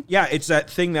refreshing. Yeah, it's that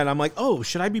thing that I'm like, oh,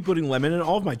 should I be putting lemon in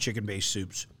all of my chicken-based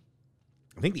soups?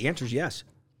 I think the answer is yes.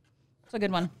 It's a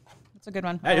good one. It's a good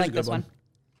one. I like this one.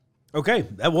 Okay,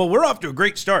 well, we're off to a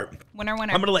great start. Winner. I'm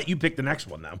going to let you pick the next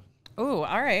one, though. Ooh,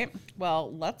 all right.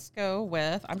 Well, let's go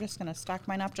with. I'm just going to stack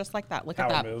mine up just like that. Look at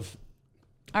that. Power move.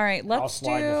 All right, let's I'll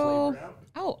slide the flavor out.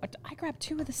 Oh, I grabbed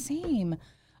two of the same.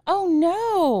 Oh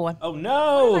no! Oh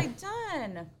no! What have I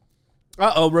done?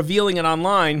 Uh-oh, revealing it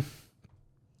online.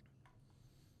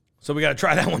 So we got to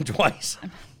try that one twice.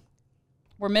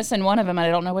 We're missing one of them, and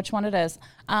I don't know which one it is.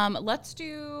 Let's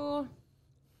do.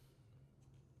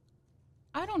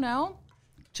 I don't know.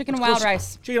 Chicken and wild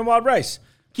rice. Chicken and wild rice.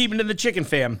 Keeping it in the chicken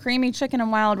fam. Creamy chicken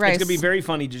and wild rice. It's gonna be very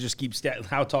funny to just keep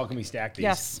how tall can we stack these?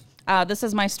 Yes. This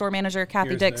is my store manager,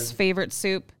 Kathy Dick's favorite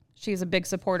soup. She's a big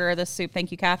supporter of this soup.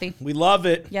 Thank you, Kathy. We love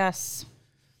it. Yes.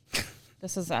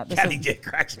 Kathy Dick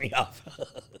cracks me up.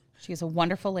 She's a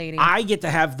wonderful lady. I get to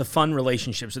have the fun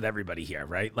relationships with everybody here,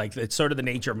 right? Like it's sort of the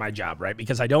nature of my job, right?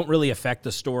 Because I don't really affect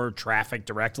the store traffic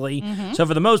directly. Mm-hmm. So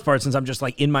for the most part, since I'm just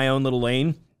like in my own little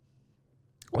lane,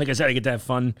 like I said, I get to have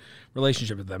fun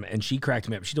relationship with them. And she cracked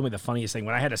me up. She told me the funniest thing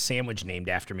when I had a sandwich named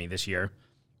after me this year.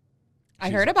 I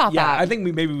heard about that. Yeah, I think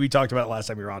maybe we talked about it last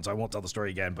time we were on, so I won't tell the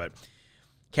story again. But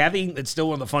Kathy, it's still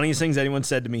one of the funniest things anyone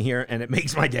said to me here, and it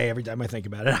makes my day every time I think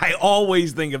about it. I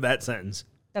always think of that sentence.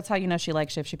 That's how you know she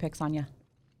likes you if she picks on you.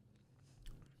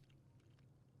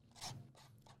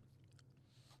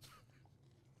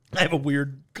 I have a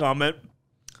weird comment.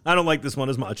 I don't like this one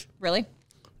as much. Really?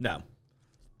 No.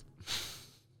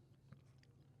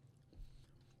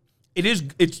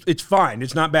 It's fine.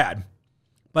 It's not bad.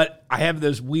 But I have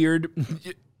this weird...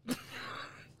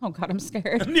 Oh, God, I'm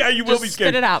scared. Yeah, you will be scared.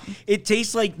 Spit it out. It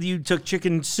tastes like you took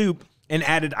chicken soup and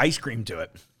added ice cream to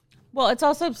it. Well, it's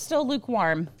also still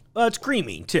lukewarm. Well, it's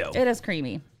creamy, too. It is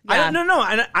creamy. Yeah.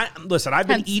 I listen, I've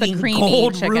been eating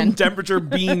cold chicken. room temperature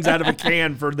beans out of a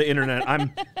can for the internet.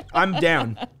 I'm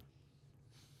down.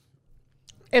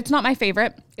 It's not my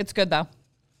favorite. It's good, though.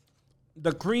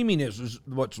 The creaminess is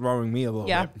what's throwing me a little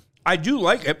bit. I do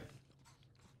like it.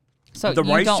 So the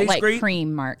you rice don't tastes like great.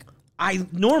 Cream, Mark? I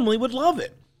normally would love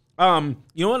it. You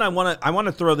know what? I want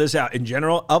to throw this out in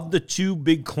general. Of the two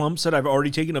big clumps that I've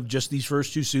already taken of just these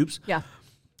first two soups,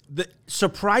 the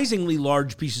surprisingly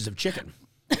large pieces of chicken.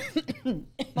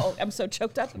 Oh, I'm so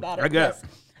choked up about it. I guess.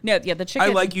 No, the chicken.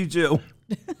 I like you too.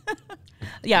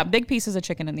 Yeah, big pieces of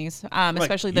chicken in these,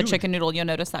 especially the chicken noodle. You'll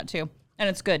notice that too, and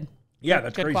it's good. Yeah,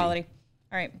 that's good crazy. quality.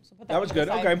 All right. So put That was good.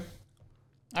 aside. Okay.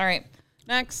 All right.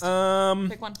 Next.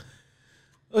 Pick one.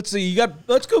 Let's see.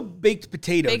 Let's go baked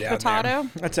potato. Baked down potato?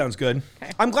 there. That sounds good.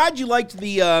 Okay. I'm glad you liked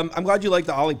the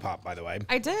Olipop, by the way.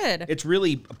 I did. It's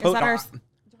really Is that our?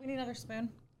 Do we need another spoon?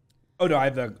 Oh no, I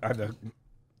have the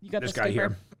You got this the guy scooper?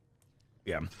 here.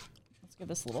 Yeah. Let's give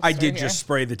this a little. I stir did here. just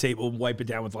spray the table and wipe it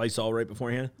down with Lysol right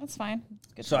beforehand. That's fine.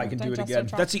 It's good So for I can do it digestive again.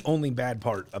 tract. That's the only bad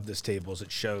part of this table is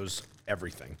it shows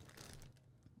everything.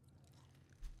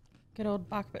 Good old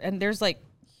bok. And there's like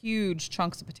huge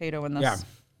chunks of potato in this. Yeah.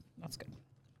 That's good.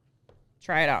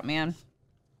 Try it out, man.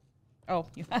 Oh,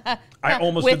 I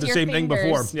almost With did the your same thing before.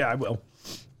 fingers. Yeah, I will.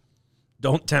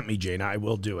 Don't tempt me, Jayna. I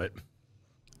will do it.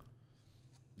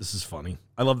 This is funny.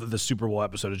 I love that the Super Bowl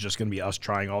episode is just going to be us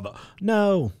trying all the...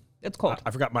 No. It's cold.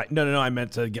 I forgot my... No. I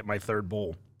meant to get my third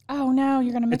bowl. Oh, no.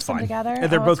 You're going to mix It's them fine. together?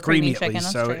 And they're Oh, both it's creamy creamy at chicken. least,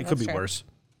 That's so true. it could be That's true. worse.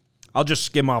 I'll just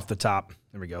skim off the top.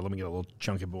 There we go. Let me get a little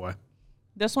chunky boy.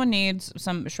 This one needs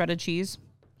some shredded cheese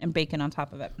and bacon on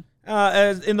top of it.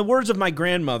 As in the words of my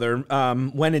grandmother,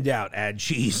 when in doubt, add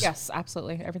cheese. Yes,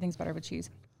 absolutely. Everything's better with cheese.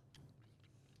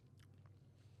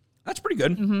 That's pretty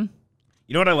good. Mm-hmm.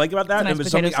 You know what I like about that? It's a nice It was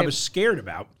potato something I soup. was scared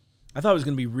about. I thought it was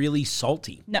going to be really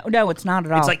salty. No, it's not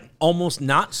at all. It's like almost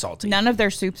not salty. None of their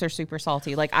soups are super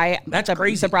salty. Like That's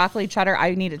crazy. The broccoli cheddar,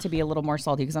 I need it to be a little more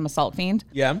salty because I'm a salt fiend.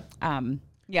 Yeah.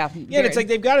 Yeah. Yeah, and it's like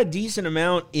they've got a decent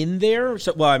amount in there.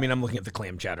 So, well, I mean, I'm looking at the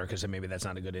clam chowder because maybe that's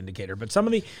not a good indicator. But some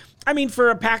of the, I mean, for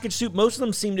a packaged soup, most of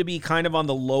them seem to be kind of on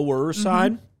the lower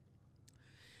side.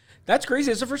 That's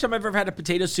crazy. It's the first time I've ever had a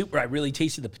potato soup where I really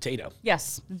tasted the potato.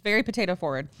 Yes, very potato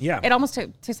forward. Yeah. It almost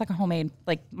tastes like a homemade.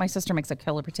 Like my sister makes a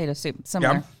killer potato soup.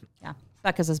 Similar. Yeah.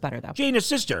 Becca's is better though. Jayna's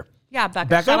sister. Yeah, Becca.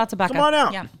 Becca? Shout out to Becca. Come on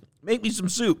out. Yeah. Make me some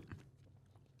soup.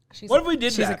 What if we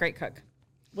did She's that? a great cook.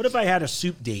 What if I had a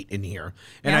soup date in here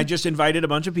and Yeah. I just invited a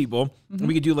bunch of people and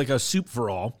we could do like a soup for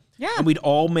all? Yeah. And we'd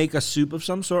all make a soup of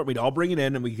some sort. We'd all bring it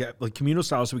in and we get like communal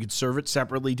style so we could serve it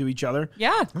separately to each other.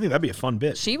 Yeah. I think that'd be a fun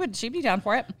bit. She'd be down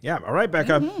for it. Yeah. All right,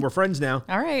 Becca. We're friends now.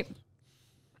 All right.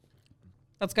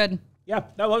 That's good. Yeah,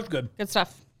 that was good. Good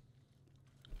stuff.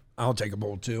 I'll take a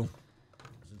bowl too.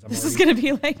 This is gonna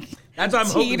be like That's what I'm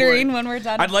hoping for. teetering when we're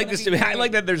done. I'd It's like gonna this be to be. I great.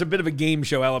 like that. There's a bit of a game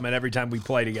show element every time we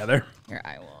play together. Here,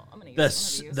 I will. I'm gonna use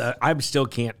one of these. I still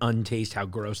can't untaste how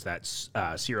gross that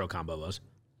cereal combo was.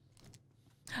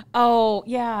 Oh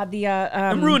yeah, the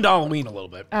It ruined Halloween a little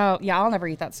bit. Oh yeah, I'll never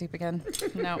eat that soup again.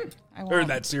 No, I won't. Or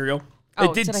that cereal. Oh,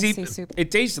 it did did I seem, say soup?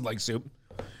 It tasted like soup.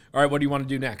 All right, what do you want to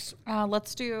do next?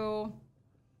 Let's do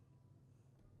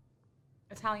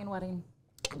Italian wedding.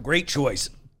 Great choice.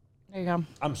 There you go.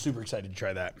 I'm super excited to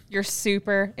try that. You're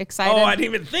super excited. Oh, I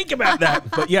didn't even think about that.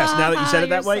 But yes, now that you said it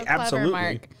that You're way, so clever, absolutely.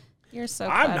 Mark. You're so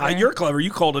I'm clever. not. You're clever.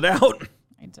 You called it out.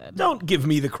 I did. Don't give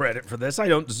me the credit for this. I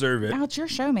don't deserve it. Oh, it's your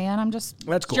show, man. I'm just.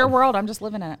 That's It's your cool. world. I'm just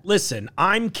living in it. Listen,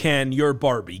 I'm Ken. You're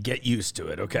Barbie. Get used to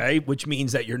it, okay? Which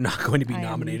means that you're not going to be I am.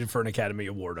 nominated for an Academy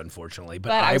Award, unfortunately. But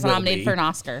But I was will nominated be. for an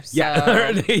Oscar. So.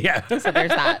 Yeah, yeah. So there's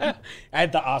that.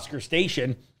 At the Oscar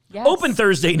station. Yes. Open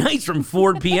Thursday nights from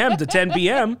 4 p.m. to 10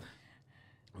 p.m.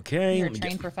 Okay. You're a let me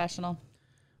trained get- professional.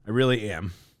 I really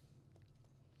am.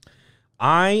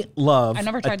 I love. I've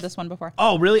never tried this one before.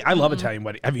 Oh, really? I love Italian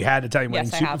wedding. Have you had Italian wedding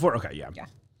Yes, I soup have. before? Okay, yeah. Yeah.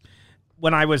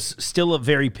 When I was still a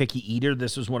very picky eater,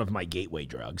 this was one of my gateway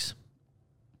drugs.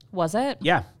 Was it?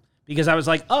 Yeah, because I was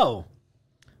like, oh,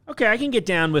 okay, I can get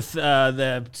down with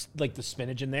the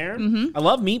spinach in there. I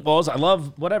love meatballs. I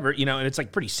love whatever, and it's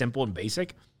like pretty simple and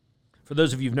basic. For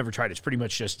those of you who've never tried, it's pretty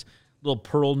much just little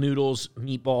pearl noodles,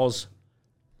 meatballs,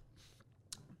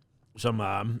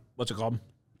 some what's it called?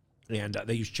 And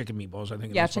they use chicken meatballs, I think.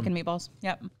 in Yeah, this one. chicken meatballs.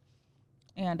 Yep.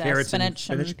 And Carrots and spinach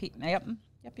and spinach? yep.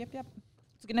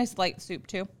 It's a nice light soup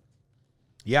too.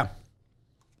 Yeah.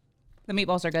 The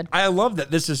meatballs are good. I love that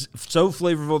this is so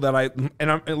flavorful that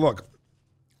and look,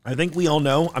 I think we all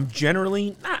know I'm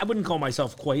generally, I wouldn't call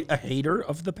myself quite a hater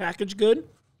of the packaged good,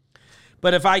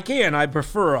 but if I can, I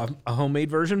prefer a homemade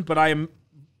version, but I am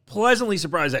pleasantly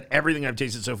surprised that everything I've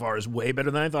tasted so far is way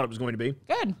better than I thought it was going to be.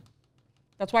 Good.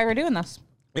 That's why we're doing this.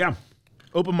 Yeah.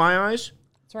 Open my eyes.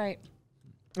 That's right.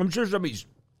 I'm sure somebody's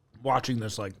watching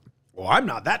this like, well, I'm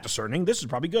not that discerning. This is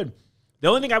probably good. The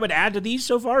only thing I would add to these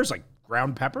so far is like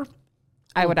ground pepper.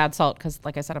 I would add salt because,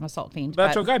 like I said, I'm a salt fiend.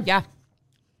 That's but okay. Yeah.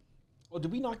 Well,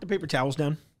 did we knock the paper towels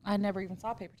down? I never even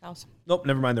saw paper towels. Nope,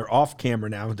 never mind. They're off camera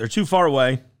now. They're too far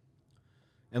away.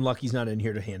 And Lucky's not in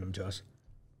here to hand them to us.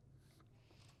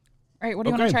 All right. What do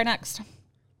you want Okay. to try next?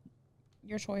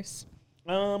 Your choice.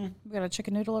 We got a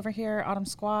chicken noodle over here, autumn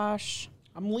squash.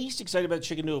 I'm least excited about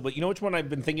chicken noodle, but you know which one I've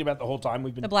been thinking about the whole time?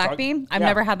 We've been The black bean? I've Yeah.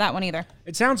 never had that one either.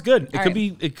 It sounds good. It All could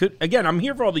right. be, again, I'm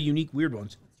here for all the unique, weird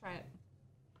ones. Let's try it.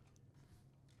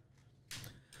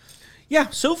 Yeah,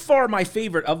 so far my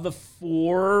favorite of the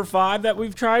 4 or 5 that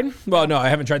we've tried. Well, no, I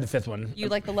haven't tried the 5th one. You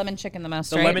like the lemon chicken the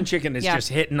most, The right? lemon chicken is just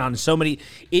hitting on so many.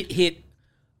 It hit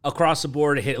across the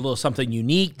board. It hit a little something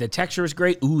unique. The texture is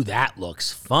great. Ooh, that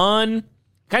looks fun.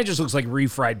 Kind of just looks like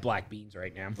refried black beans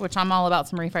right now. Which I'm all about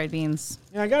some refried beans.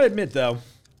 Yeah, I got to admit, though,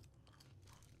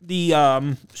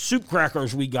 the soup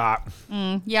crackers we got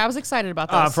Yeah, I was excited about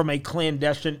this. from a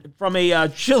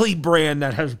chili brand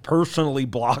that has personally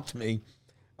blocked me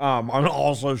on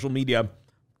all social media.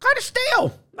 Kind of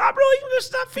stale. Not really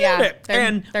just not feeling it.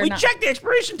 And we checked the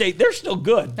expiration date. They're still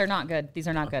good. They're not good. These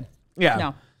are not good. Yeah.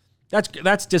 No.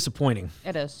 That's disappointing.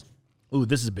 It is. Ooh,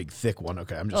 this is a big, thick one.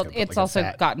 Okay, I'm just going to It's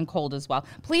also gotten cold as well.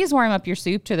 Please warm up your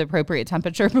soup to the appropriate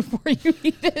temperature before you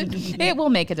eat it. It will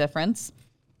make a difference.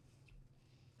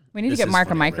 We need to get Mark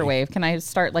a microwave. Can I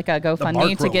start like a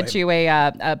GoFundMe to get you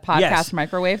a podcast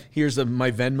microwave? Here's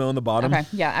my Venmo on the bottom. Okay,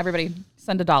 yeah, everybody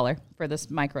send $1 for this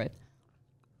microwave.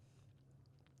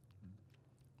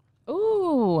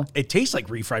 Ooh. It tastes like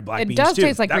refried black beans, It does too.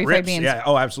 taste like That refried rips. beans. Yeah,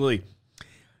 oh, absolutely.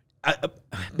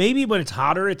 Maybe when it's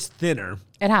hotter, it's thinner.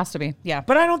 It has to be, yeah.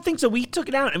 But I don't think so. We took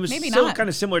it out. It was Maybe still not. kind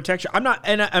of similar texture. I'm not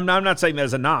saying that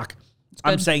as a knock.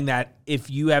 I'm saying that if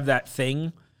you have that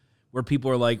thing where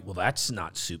people are like, well, that's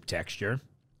not soup texture,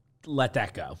 let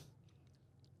that go.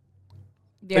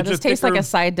 Yeah, It's this a tastes like thicker- a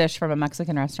side dish from a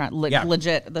Mexican restaurant. Yeah.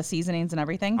 Legit, the seasonings and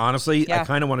everything. Honestly, Yeah. I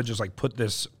kind of want to just like put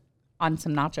this. On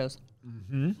some nachos.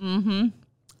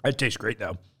 It tastes great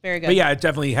though. Very good. But yeah, it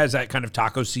definitely has that kind of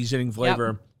taco seasoning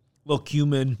flavor. Little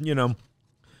cumin,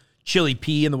 chili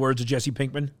pea in the words of Jesse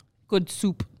Pinkman. Good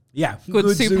soup. Yeah.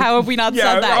 Good soup. How have we not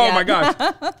said that Oh yet? my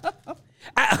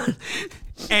gosh.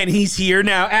 And he's here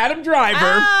now, Adam Driver.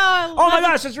 Oh, my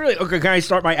gosh, that's really okay. Can I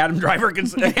start my Adam Driver?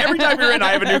 Every time you're in,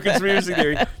 I have a new conspiracy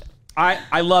theory.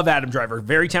 I love Adam Driver.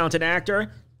 Very talented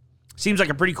actor. Seems like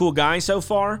a pretty cool guy so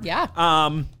far. Yeah.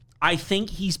 I think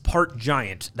he's part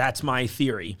giant. That's my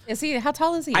theory. Is he? How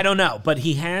tall is he? I don't know, but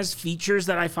he has features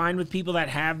that I find with people that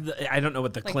have. I don't know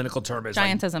what the clinical term is.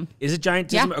 Giantism. Is it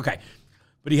giantism? Yeah. Okay.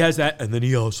 But he has that, and then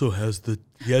he also has the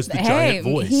giant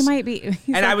voice. He might be.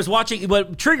 And I was watching.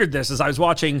 What triggered this is I was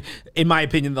watching, in my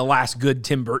opinion, the last good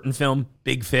Tim Burton film,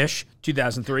 Big Fish,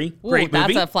 2003. Great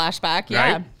movie. That's a flashback.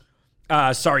 Yeah.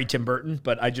 Right? Sorry, Tim Burton,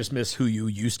 but I just miss who you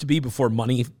used to be before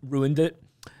money ruined it.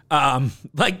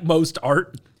 Like most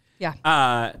art.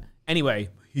 Yeah. Anyway,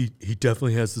 he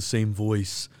definitely has the same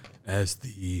voice as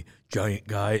the giant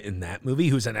guy in that movie,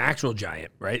 who's an actual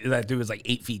giant, right? That dude was like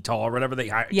 8 feet tall or whatever they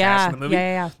cast in the movie.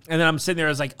 Yeah. And then I'm sitting there, I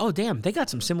was like, oh, damn, they got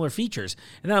some similar features.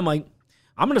 And then I'm like,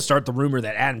 I'm going to start the rumor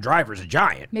that Adam Driver's a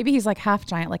giant. Maybe he's like half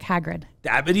giant, like Hagrid.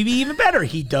 That would be even better.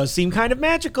 He does seem kind of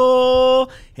magical.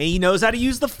 And he knows how to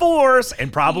use the Force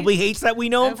and probably hates that we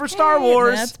know him for Star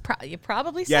Wars. That's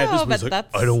probably so, Yeah, but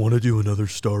that's... I don't want to do another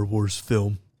Star Wars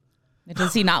film.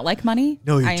 Does he not like money?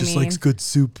 No, he just likes good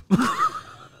soup.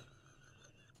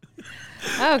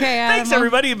 Okay. Thanks,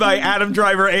 everybody, by Adam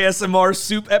Driver ASMR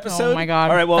soup episode. Oh, my God.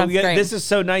 All right, well, That's great. this is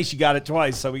so nice. You got it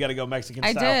twice, so we got to go Mexican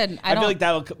I style. did. I feel like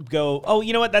that'll go, oh,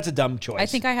 you know what? That's a dumb choice. I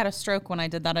think I had a stroke when I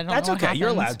did that. I don't That's know what okay. You're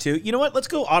happened. allowed to. You know what? Let's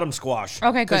go autumn squash.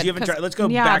 Okay, Because good, you haven't 'cause- tried. Let's go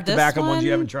yeah, back to back this on ones you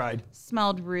one- haven't tried.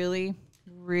 Smelled really,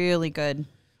 really good.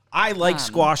 I like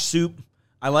squash soup.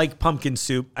 I like pumpkin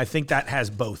soup. I think that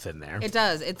has both in there. It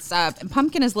does. It's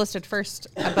pumpkin is listed first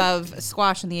above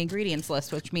squash in the ingredients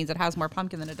list, which means it has more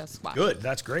pumpkin than it does squash. Good.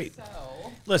 That's great.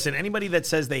 Listen, anybody that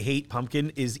says they hate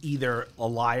pumpkin is either a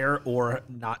liar or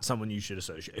not someone you should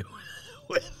associate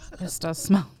with. This does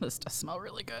smell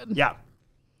really good. Yeah.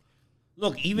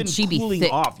 Look, even She be cooling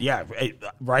thick. off. Yeah,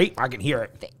 right? I can hear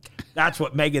it. Thick. That's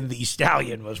what Megan the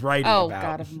Stallion was writing Oh, about.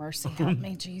 God of mercy, help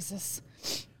me, Jesus.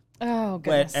 Oh,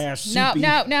 Wet goodness. ass No. soupy.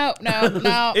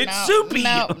 It's no, soupy.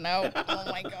 No.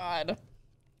 Oh, my God.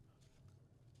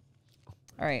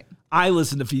 All right. I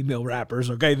listen to female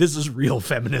rappers, okay? This is real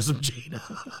feminism, Jayna.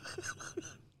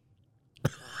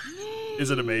 Is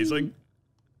it amazing?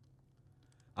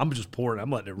 I'm just pouring.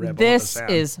 I'm letting it rip. This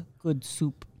is good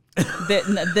soup.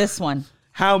 This one.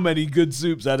 How many good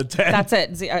soups out of 10? That's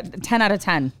it. 10 out of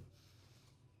 10.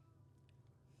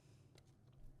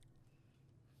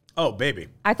 Oh, baby.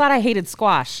 I thought I hated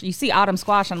squash. You see autumn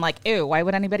squash, I'm like, ew, why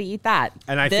would anybody eat that?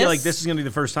 And I feel like this is going to be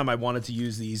the first time I wanted to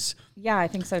use these. Yeah, I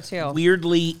think so too.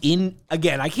 Weirdly,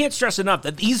 again, I can't stress enough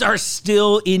that these are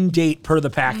still in date per the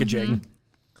packaging, Mm-hmm.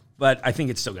 but I think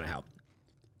it's still going to help.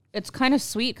 It's kind of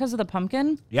sweet because of the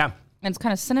pumpkin. Yeah. And it's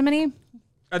kind of cinnamony.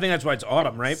 I think that's why it's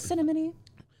autumn, right? Cinnamony.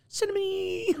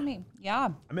 Cinnamony. Yeah.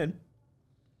 I'm in.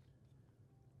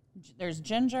 There's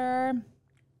ginger.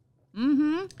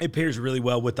 It pairs really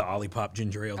well with the Olipop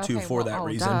ginger ale, too, for that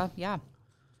reason. Duh. Yeah.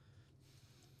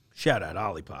 Shout out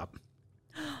Olipop.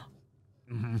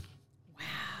 Mm-hmm.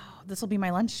 Wow, this will be my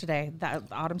lunch today. The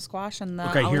autumn squash and the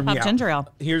hear me Olipop out. ginger ale.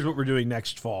 Here's what we're doing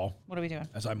next fall. What are we doing?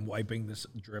 As I'm wiping this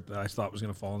drip that I thought was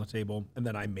going to fall on the table, and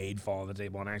then I made fall on the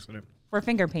table on accident. We're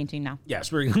finger painting now.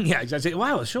 Yes, we're exactly.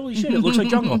 Wow, holy shit! It looks like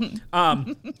jungle.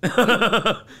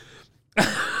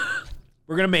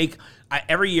 We're gonna make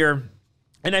every year,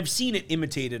 and I've seen it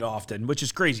imitated often, which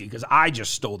is crazy because I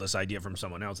just stole this idea from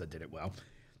someone else that did it well.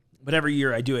 But every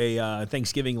year I do a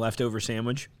Thanksgiving leftover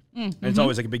sandwich. And it's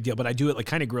always like a big deal, but I do it like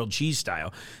kind of grilled cheese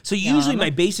style. So usually my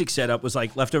basic setup was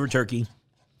like leftover turkey.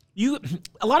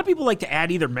 A lot of people like to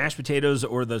add either mashed potatoes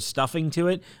or the stuffing to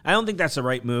it. I don't think that's the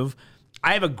right move.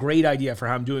 I have a great idea for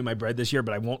how I'm doing my bread this year,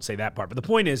 but I won't say that part. But the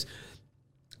point is,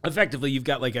 effectively, you've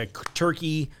got like a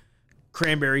turkey,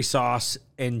 cranberry sauce,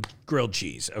 and grilled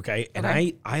cheese, okay? And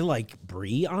I like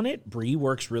brie on it. Brie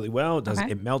works really well.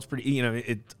 It melts pretty,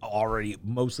 it's already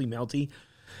mostly melty.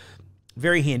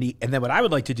 Very handy. And then what I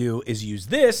would like to do is use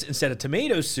this instead of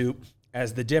tomato soup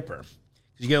as the dipper.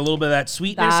 You get a little bit of that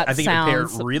sweetness. I think it would pair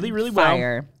really, really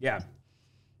well. Yeah.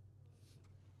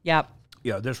 Yep.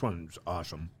 Yeah, this one's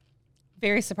awesome.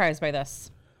 Very surprised by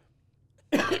this.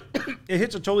 It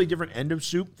hits a totally different end of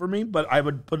soup for me, but I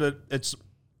would put it's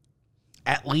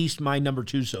at least my number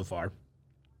 2 so far.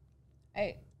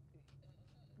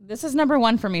 This is number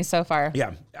 1 for me so far.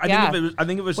 Yeah. I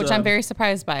think it was which I'm very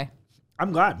surprised by.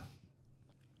 I'm glad.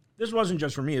 This wasn't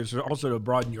just for me. It was also to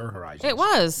broaden your horizons. It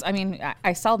was. I mean,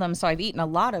 I sell them, so I've eaten a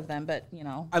lot of them, but,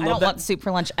 I don't want soup for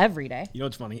lunch every day. You know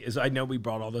what's funny is I know we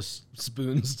brought all the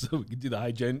spoons so we could do the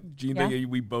hygiene thing.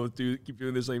 We both keep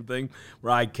doing the same thing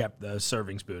where I kept the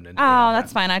serving spoon.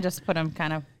 That's fine. I just put them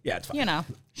kind of, it's fine.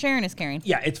 Sharing is caring.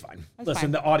 Yeah, it's fine.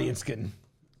 Listen, the audience can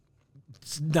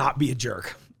not be a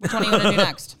jerk. Which one do you want to do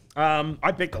next?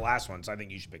 I picked the last one, so I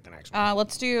think you should pick the next one.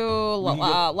 Let's do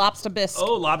lobster bisque.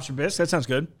 Oh, lobster bisque. That sounds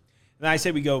good. And I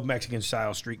say we go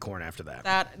Mexican-style street corn after that.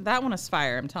 That one is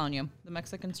fire, I'm telling you. The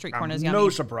Mexican street corn is yummy. No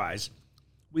surprise.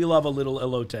 We love a little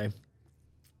elote.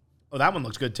 Oh, that one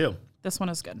looks good, too. This one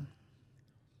is good.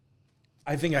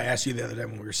 I think I asked you the other day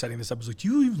when we were setting this up, I was like, do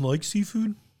you even like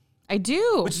seafood? I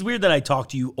do. Which is weird that I talk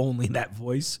to you only in that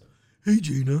voice. Hey,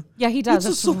 Jayna. Yeah, he does.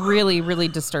 It's really, really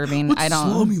didisturbing. What's I don't.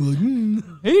 salami like?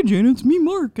 Hey, Jayna, it's me,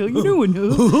 Mark. How you doing?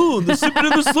 Oh, the sipping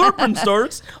and the slurping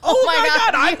starts. Oh my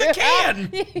God, I'm the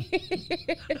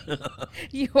can.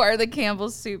 You are the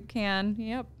Campbell's soup can.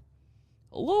 Yep.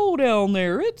 Hello down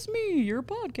there. It's me, your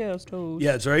podcast host.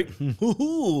 Yeah, that's right.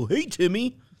 Hey,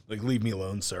 Timmy. Like, leave me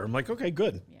alone, sir. I'm like, okay,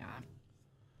 good. Yeah.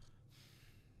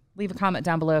 Leave a comment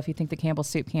down below if you think the Campbell's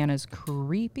soup can is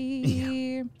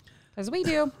creepy. Because we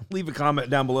do. Leave a comment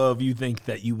down below if you think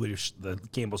that you wish the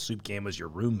Campbell's soup can was your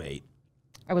roommate.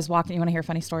 I was walking. You want to hear a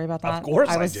funny story about that? Of course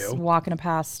I do. I was walking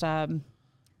past a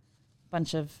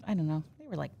bunch of, I don't know, they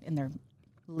were like in their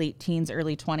late teens,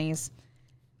 early 20s.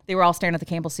 They were all staring at the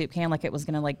Campbell's soup can like it was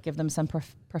going to like give them some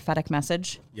prophetic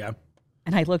message. Yeah.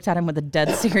 And I looked at him with a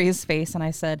dead serious face and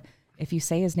I said, if you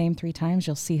say his name 3 times,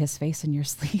 you'll see his face in your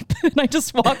sleep. And I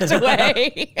just walked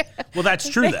away. Well, that's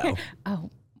true, though. Oh.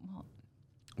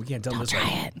 We can't tell them this.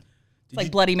 Try it. It's like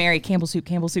Bloody Mary, Campbell soup,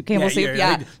 Campbell soup, Campbell soup.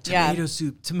 Yeah. Like, tomato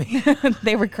soup, tomato.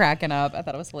 They were cracking up. I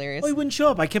thought it was hilarious. Well, he wouldn't show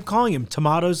up. I kept calling him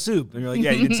tomato soup. And you're like,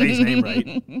 yeah, you didn't say his name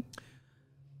right.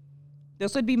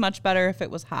 This would be much better if it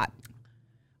was hot.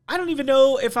 I don't even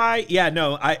know if I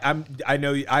know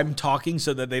I'm talking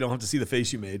so that they don't have to see the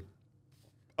face you made.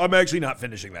 I'm actually not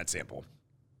finishing that sample.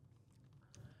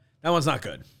 That one's not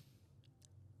good.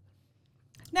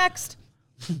 Next.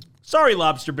 Sorry,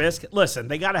 lobster bisque. Listen,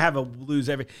 they got to have a lose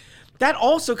every. That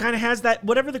also kind of has that,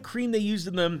 whatever the cream they used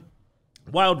in the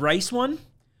wild rice one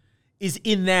is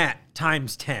in that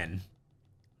times 10.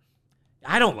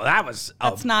 I don't know.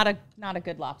 That's not a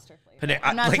good lobster flavor.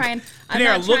 I'm not trying.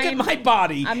 Panera, look at my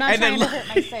body. I'm not trying to hurt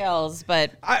my sales,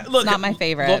 but it's not my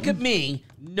favorite. Look at me.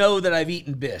 Know that I've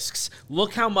eaten bisques.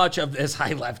 Look how much of this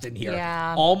I left in here.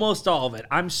 Yeah. Almost all of it.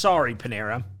 I'm sorry,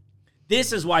 Panera.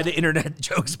 This is why the internet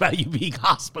jokes about you being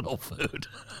hospital food.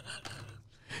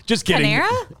 Just kidding.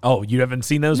 Panera? Oh, you haven't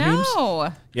seen those memes?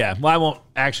 No. Yeah. Well, I won't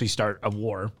actually start a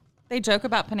war. They joke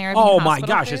about Panera being Oh my hospital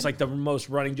gosh, food? it's like the most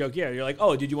running joke. Yeah, you're like,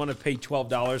 oh, did you want to pay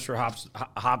 $12 for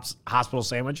Hop's hospital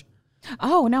sandwich?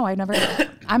 Oh no, I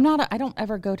don't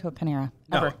ever go to a Panera.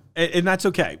 Ever. No, and that's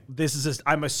okay.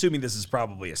 I'm assuming this is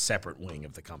probably a separate wing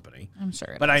of the company. I'm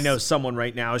sure. But I know someone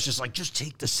right now is just like, just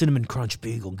take the cinnamon crunch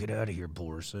bagel and get out of here,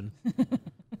 Borson.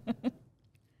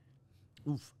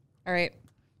 Oof. All right.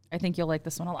 I think you'll like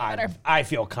this one a lot better. I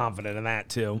feel confident in that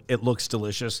too. It looks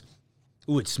delicious.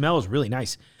 Ooh, it smells really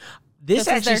nice. This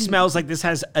actually smells like this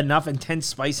has enough intense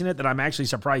spice in it that I'm actually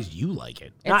surprised you like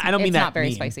it. I don't mean that not very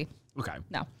mean. spicy. Okay.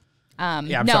 No. Yeah,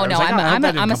 no, sorry. I was like, I'm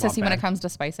a come off sissy when bad. it comes to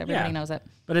spice. Everybody Yeah. knows it.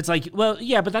 But it's like, well,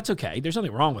 yeah, but that's okay. There's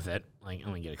nothing wrong with it. Like, I'm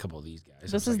going to get a couple of these guys.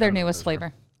 This It's is like, their I don't know what newest those are.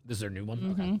 flavor. This is their new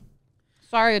one? Okay.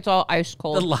 Sorry, it's all ice The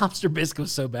cold. lobster bisque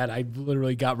was so bad, I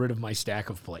literally got rid of my stack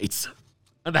of plates.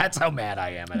 That's how mad I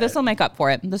am at This it. will make up for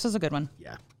it. This is a good one.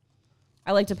 Yeah.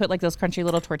 I like to put like those crunchy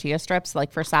little tortilla strips,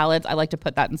 like for salads. I like to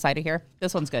put that inside of here.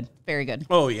 This one's good. Very good.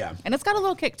 Oh, yeah. And it's got a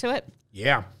little kick to it.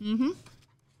 Yeah.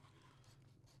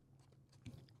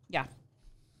 Yeah.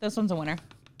 This one's a winner.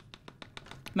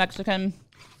 Mexican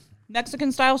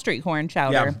style street corn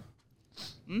chowder.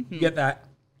 You get that.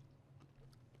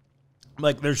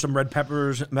 Like, there's some red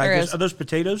peppers. There is. Are those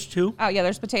potatoes, too? Oh, yeah,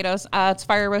 there's potatoes. It's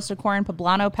fire roasted corn,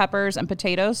 poblano peppers, and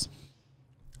potatoes.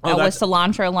 Oh, With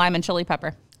cilantro, lime, and chili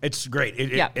pepper. It's great.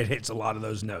 It Yeah. hits a lot of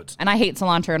those notes. And I hate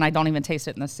cilantro, and I don't even taste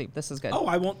it in this soup. This is good. Oh,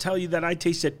 I won't tell you that I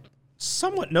taste it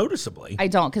somewhat noticeably. I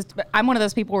don't, because I'm one of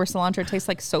those people where cilantro tastes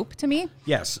like soap to me.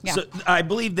 Yes. Yeah. So I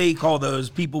believe they call those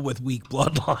people with weak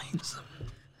bloodlines.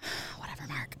 Whatever,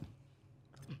 Mark.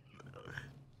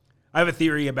 I have a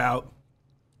theory about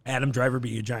Adam Driver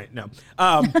being a giant. No.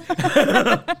 I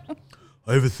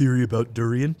have a theory about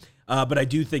durian. But I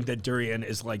do think that durian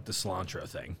is like the cilantro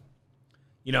thing.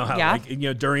 You know how, Yeah.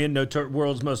 like, durian,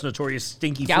 world's most notorious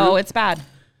stinky fruit. Oh, it's bad.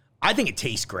 I think it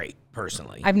tastes great,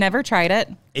 personally. I've never tried it,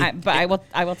 but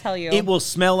I will tell you. It will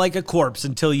smell like a corpse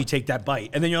until you take that bite.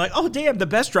 And then you're like, oh, damn, the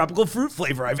best tropical fruit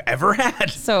flavor I've ever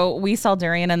had. So we sell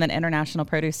durian in the international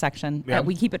produce section. Yeah.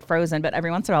 We keep it frozen, but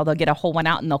every once in a while they'll get a whole one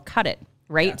out and they'll cut it,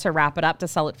 right, to wrap it up to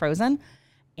sell it frozen.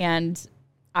 And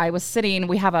I was sitting,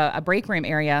 we have a break room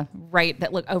area, right,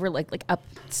 that look over like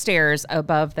upstairs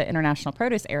above the international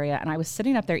produce area. And I was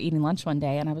sitting up there eating lunch one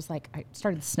day and I was like, I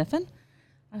started sniffing.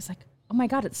 I was like, oh my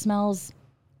God, it smells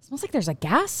like there's a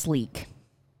gas leak.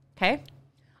 Okay.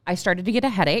 I started to get a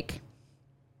headache.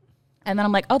 And then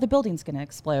I'm like, oh, the building's going to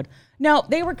explode. No,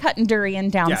 they were cutting durian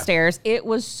downstairs. Yeah. It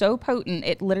was so potent.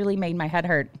 It literally made my head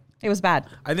hurt. It was bad.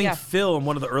 I think Phil, in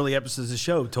one of the early episodes of the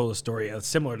show, told a story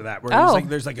similar to that, where he's like,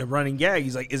 there's like a running gag.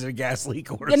 He's like, is it a gas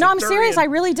leak or is no, it I'm durian? serious. I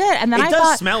really did. And then it I does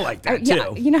thought, smell like that, yeah,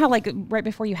 too. you know how like right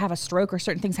before you have a stroke or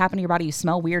certain things happen to your body, you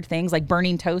smell weird things like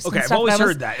burning toast and Okay, stuff. I've always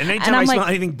heard that. And anytime I smell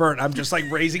anything burnt, I'm just like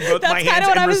raising both my hands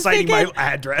and reciting my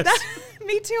address.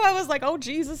 Me too. I was like, oh,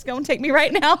 Jesus, don't take me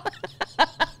right now.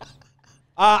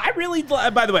 I really,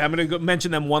 by the way, I'm going to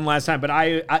mention them one last time, but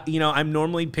I'm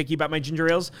normally picky about my ginger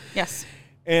ales. Yes.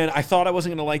 And I thought I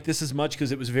wasn't going to like this as much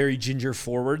because it was very ginger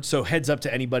forward. So heads up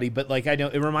to anybody. But like, I know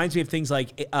it reminds me of things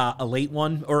like a late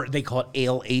one, or they call it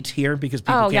Ale 8 here because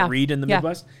people can't read in the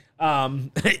Midwest.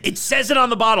 It says it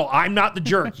on the bottle. I'm not the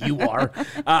jerk. You are.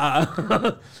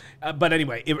 But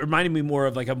anyway, it reminded me more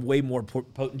of like a way more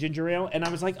potent ginger ale. And I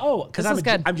was like, oh, because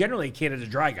I'm generally a Canada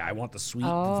Dry guy. I want the sweet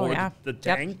before the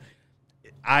tang.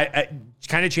 Yep. I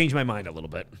kind of changed my mind a little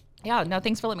bit. Yeah, no,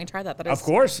 thanks for letting me try that. That is of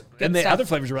course. And the stuff. other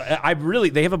flavors,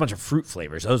 they have a bunch of fruit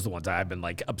flavors. Those are the ones I've been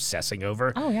like obsessing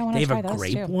over. Oh, yeah, I want They to try have a those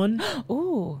grape too. one.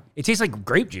 Ooh. It tastes like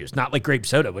grape juice, not like grape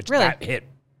soda, which Really? that hit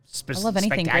I love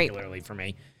anything spectacularly for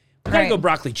me. We gotta go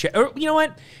broccoli cheddar. Or, you know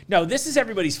what? No, this is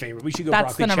everybody's favorite. We should go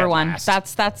That's broccoli the number cheddar one.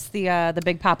 last. That's the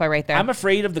big papa right there. I'm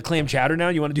afraid of the clam chowder now.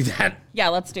 You want to do that? Yeah,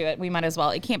 let's do it. We might as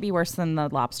well. It can't be worse than the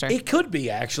lobster. It could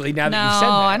be, actually, now that no, you said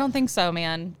that. I don't think so,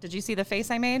 man. Did you see the face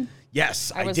I made?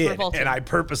 Yes, I was did. revolted. And I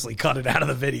purposely cut it out of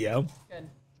the video. Good.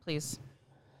 Please.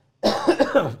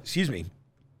 Excuse me.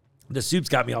 The soup's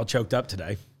got me all choked up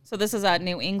today. So this is a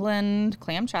New England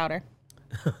clam chowder.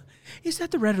 Is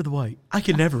that the red or the white? I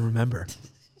can never remember.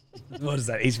 What is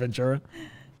that, Ace Ventura?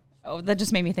 Oh, that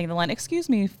just made me think of the line. Excuse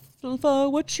me,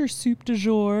 what's your soup du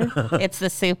jour? It's the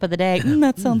soup of the day.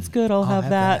 That sounds good. I'll have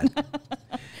that.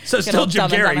 So still Jim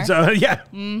Carrey. So yeah.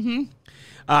 Mm-hmm.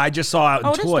 I just saw out in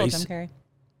it is still Toys. Jim Carrey.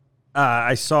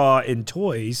 I saw in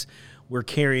Toys,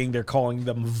 they're calling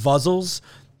them vuzzles,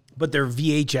 but they're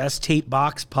VHS tape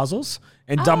box puzzles.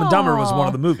 And Dumb and Dumber was one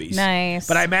of the movies. Nice.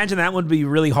 But I imagine that would be a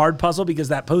really hard puzzle because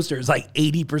that poster is like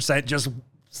 80% just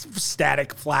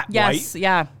static, flat white. Yes,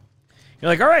 yeah. You're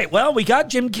like, all right, well, we got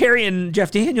Jim Carrey and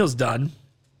Jeff Daniels done.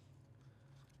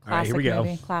 All right, here we go.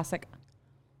 Movie. Classic.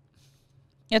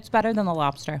 It's better than the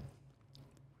lobster.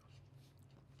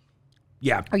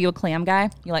 Yeah. Are you a clam guy?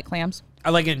 You like clams? I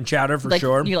like it in chowder for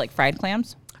sure. You like fried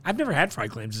clams? I've never had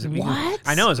fried clams. What?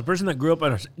 I know. As a person that grew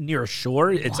up near a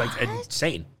shore, it's like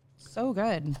insane. So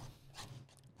good.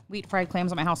 We eat fried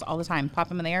clams at my house all the time. Pop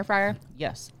them in the air fryer.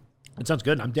 Yes. It sounds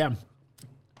good. I'm down.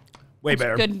 Way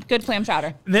better. Good clam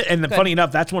chowder. And funny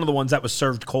enough, that's one of the ones that was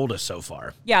served coldest so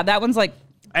far. Yeah, that one's like...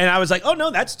 And I was like, oh,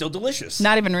 no, that's still delicious.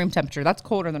 Not even room temperature. That's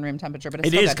colder than room temperature, but it's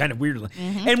It still is good. kind of weirdly.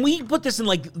 And we put this in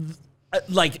like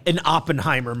like an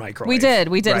Oppenheimer microwave. We did.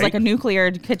 right? Like a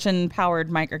nuclear kitchen-powered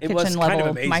kitchen level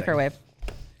amazing. microwave.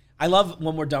 I love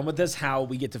when we're done with this how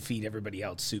we get to feed everybody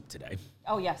else soup today.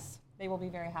 Oh, yes. They will be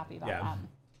very happy about Yeah. that.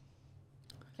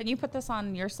 Can you put this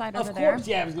on your side Of over there? course,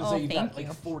 yeah. I was going to say you've got thank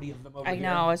like 40 of them over I here.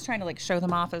 know. I was trying to like show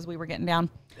them off as we were getting down.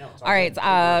 No, it's all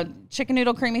right. Chicken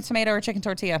noodle, creamy tomato, or chicken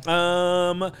tortilla?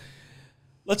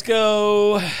 Let's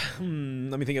go. Let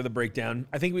me think of the breakdown.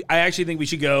 I actually think we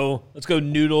should go. Let's go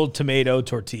noodle, tomato,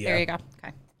 tortilla. There you go.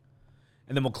 Okay.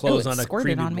 And then we'll close Ooh, it on a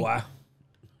squirted creamy on me. bois.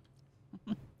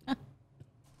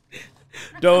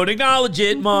 Don't acknowledge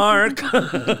it, Mark.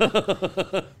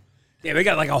 Yeah, we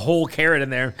got like a whole carrot in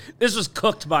there. This was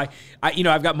cooked by,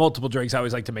 I've got multiple drinks. I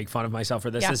always like to make fun of myself for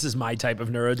this. Yeah. This is my type of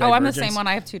neurodivergence. Oh, I'm the same one.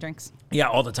 I have 2 drinks. Yeah,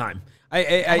 all the time.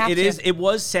 It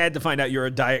was sad to find out you're a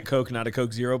Diet Coke, not a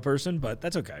Coke Zero person, but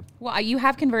that's okay. Well, you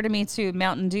have converted me to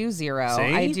Mountain Dew Zero. See?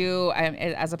 I do,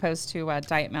 as opposed to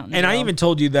Diet Mountain Dew. And I even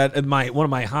told you that one of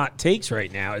my hot takes right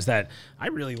now is that I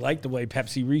really like the way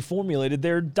Pepsi reformulated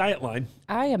their diet line.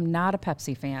 I am not a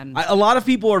Pepsi fan. A lot of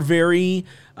people are very,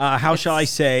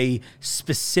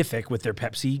 specific with their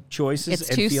Pepsi choices It's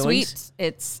and too feelings.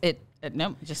 sweet.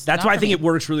 No, just That's not why I for think me. it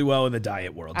works really well in the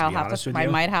diet world, to be honest with you. I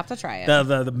might have to try it.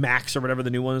 The Max or whatever the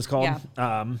new one is called.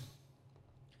 Yeah.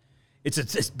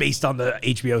 It's based on the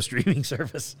HBO streaming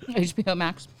service. HBO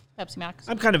Max, Pepsi Max.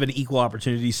 I'm kind of an equal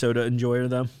opportunity soda enjoyer,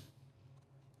 though.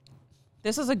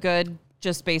 This is a good,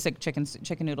 just basic chicken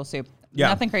noodle soup. Yeah.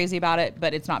 Nothing crazy about it,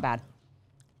 but it's not bad.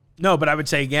 No, but I would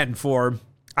say again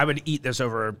I would eat this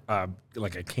over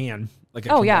like a can.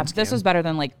 Oh yeah, condensed this can. was better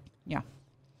than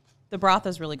the broth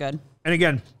is really good. And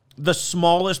again, the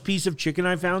smallest piece of chicken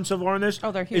I found so far in this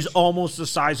they're huge. is almost the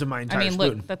size of my entire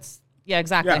spoon. Look,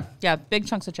 exactly. Yeah. Yeah, big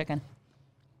chunks of chicken.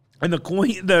 And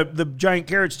the giant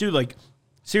carrots too. Like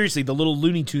seriously, the little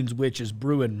Looney Tunes witch is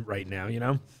brewing right now.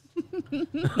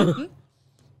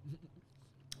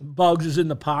 Bugs is in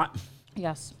the pot.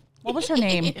 Yes. What was her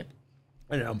name?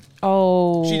 I know.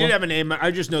 Oh, She did have a name.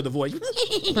 I just know the voice.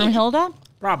 Broomhilda?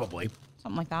 Probably.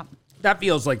 Something like that. That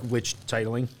feels like witch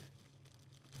titling.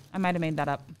 I might have made that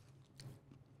up.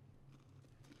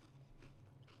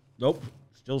 Nope.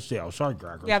 Still stale. Sorry,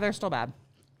 crackers. Yeah, they're still bad.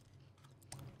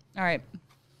 All right.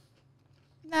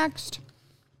 Next.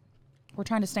 We're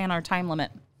trying to stay on our time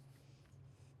limit.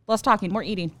 Less talking, more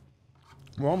eating.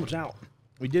 We're almost out.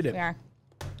 We did it. We are.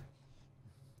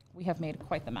 We have made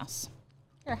quite the mess.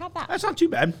 Here, have that. That's not too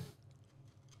bad.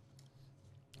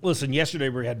 Listen, yesterday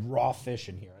we had raw fish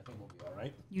in here. I think we'll be all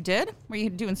right. You did? Were you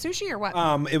doing sushi or what?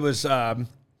 It was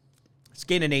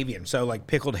Scandinavian, so like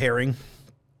pickled herring.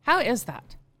 How is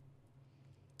that?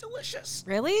 Delicious.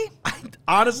 Really?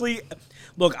 Honestly,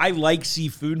 look, I like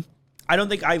seafood. I don't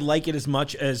think I like it as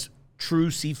much as true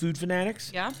seafood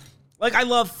fanatics. Yeah. Like, I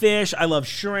love fish. I love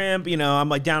shrimp. I'm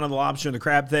like down on the lobster and the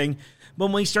crab thing. But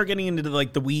when we start getting into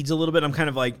the weeds a little bit, I'm kind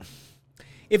of like,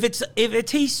 if it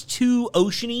tastes too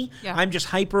oceany, Yeah. I'm just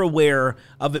hyper aware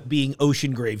of it being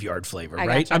ocean graveyard flavor, I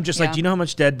right? gotcha. I'm just like, Yeah. do you know how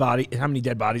many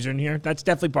dead bodies are in here? That's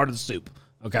definitely part of the soup.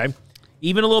 Okay.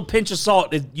 Even a little pinch of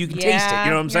salt, you can taste it. You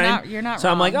know what I'm saying? You're not So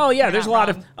I'm like, wrong. oh yeah, You're there's a not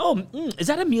lot wrong. of, is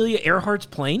that Amelia Earhart's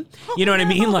plane? You know what I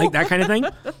mean? Like that kind of thing.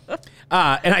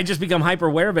 And I just become hyper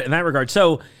aware of it in that regard.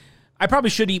 So I probably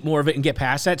should eat more of it and get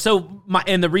past that. So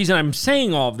and the reason I'm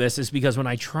saying all of this is because when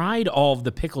I tried all of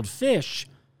the pickled fish,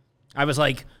 I was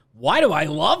like, why do I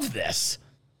love this?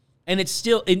 And it's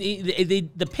still,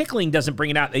 the pickling doesn't bring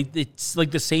it out. It's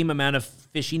like the same amount of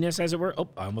fishiness, as it were. Oh,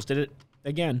 I almost did it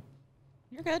again.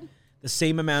 You're good. The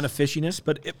same amount of fishiness,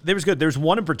 but there was good. There's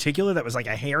one in particular that was like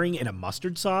a herring in a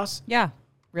mustard sauce. Yeah.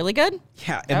 Really good?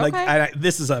 Yeah, and Okay.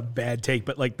 this is a bad take,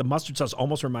 but like the mustard sauce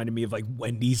almost reminded me of like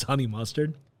Wendy's honey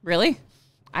mustard. Really?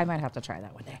 I might have to try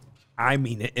that one day. I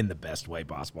mean it in the best way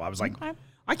possible. I was like, Okay.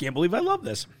 I can't believe I love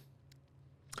this.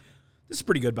 This is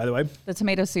pretty good, by the way. The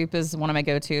tomato soup is one of my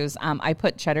go-tos. I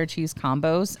put cheddar cheese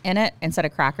combos in it instead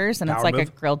of crackers, and it's Power like move.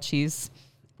 a grilled cheese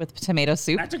with tomato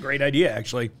soup. That's a great idea,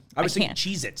 actually. I was thinking can't-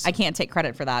 Cheez-Its. I can't take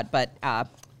credit for that, but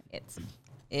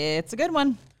it's a good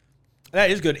one.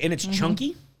 That is good, and it's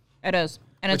chunky. It is,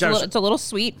 and Which I was- it's a little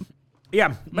sweet.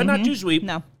 Yeah, but not too sweet.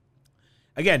 No,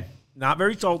 Again, not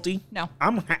very salty. No.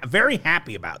 I'm very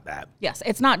happy about that. yes,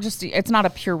 it's not a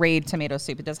pureed tomato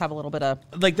soup. It does have a little bit of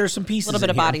Like, there's some pieces bit in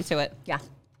of here. body to it. Yeah,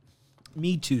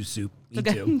 Me too, soup. Me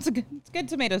it's, too. it's good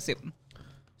tomato soup.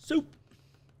 Soup.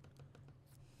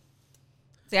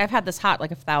 See, I've had this hot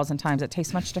like 1,000 times. It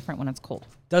tastes much different when it's cold.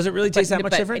 Does it really taste that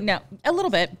much But different? No, a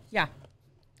little bit. Yeah,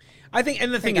 I think,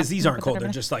 and the thing you is, go. these aren't Put that cold. over They're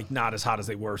there. just like not as hot as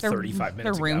they were 35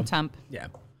 minutes They're room ago. temp. Yeah.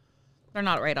 They're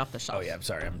not right off the shelf. Oh yeah. I'm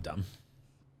sorry. I'm dumb.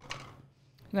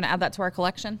 You want to add that to our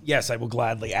collection? Yes, I will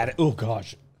gladly add it. Oh,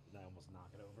 gosh. I almost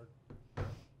knocked it over.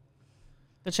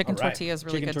 The chicken All right. tortilla is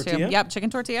really Chicken good tortilla? too. Yep, chicken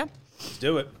tortilla. Let's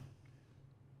do it.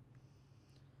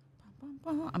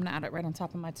 I'm going to add it right on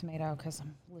top of my tomato because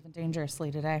I'm living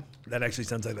dangerously today. That actually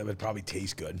sounds like that would probably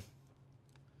taste good.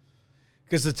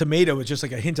 Because the tomato is just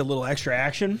like a hint of little extra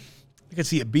action. I can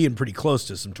see it being pretty close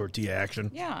to some tortilla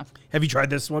action. Yeah. Have you tried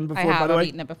this one before, I have. by the way? I've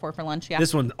eaten it before for lunch, yeah.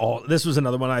 This was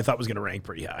another one I thought was going to rank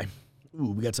pretty high.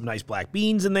 Ooh, we got some nice black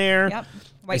beans in there. Yep.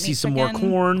 I see meat some chicken,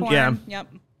 more corn. Yeah. Yep.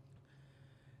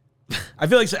 I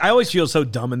feel like I always feel so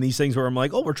dumb in these things where I'm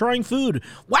like, oh, we're trying food.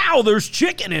 Wow, there's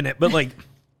chicken in it. But like,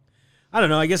 I don't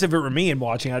know. I guess if it were me and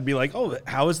watching, I'd be like, oh,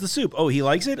 how is the soup? Oh, he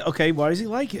likes it? Okay, why does he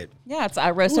like it? Yeah, it's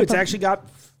roasted. It's actually got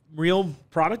real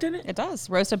product in it? It does.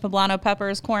 Roasted poblano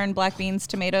peppers, corn, black beans,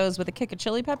 tomatoes with a kick of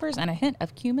chili peppers, and a hint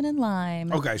of cumin and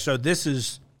lime. Okay, so this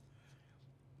is...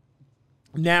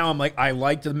 Now I'm like, I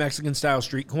like the Mexican-style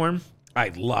street corn.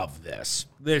 I love this.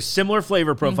 There's similar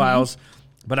flavor profiles,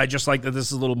 but I just like that this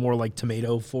is a little more like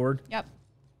tomato forward. Yep.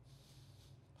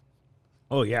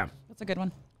 Oh, yeah. That's a good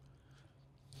one.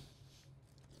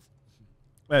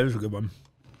 That is a good one.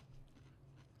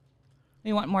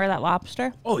 You want more of that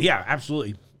lobster? Oh, yeah,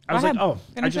 absolutely. I Go was ahead. like, oh,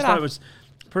 I Finish just it thought off. it was...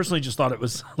 Personally, just thought it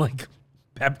was like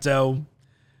Pepto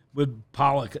with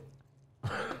pollock.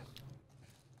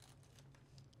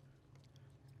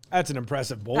 That's an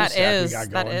impressive bowl stack we got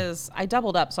going. That is. I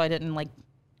doubled up, so I didn't like...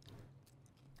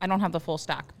 I don't have the full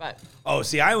stack, but... Oh,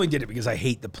 see, I only did it because I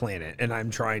hate the planet, and I'm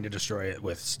trying to destroy it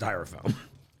with styrofoam.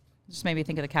 Just made me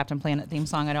think of the Captain Planet theme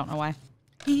song. I don't know why.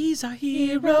 He's our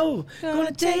hero,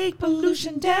 gonna take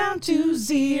pollution down to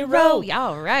zero. Yeah,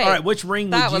 all right. All right, which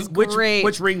ring That would you... was great.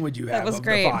 Which ring would you have That was of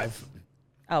great. the 5?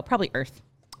 Oh, probably Earth.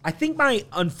 I think my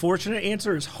unfortunate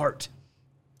answer is heart.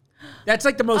 That's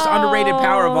like the most underrated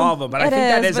power of all of them, but I it think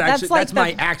that is, is but actually that's my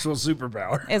like actual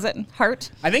superpower. Is it heart?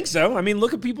 I think so. I mean,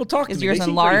 look at people talk to Is me. yours They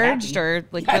seem pretty enlarged happy. or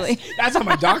like Yes, really? that's how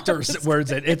my doctor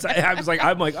words it. It's I have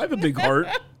a big heart.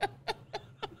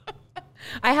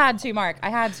 I had to, Mark. I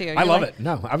had to. I love it.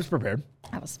 No, I was prepared.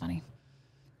 That was funny.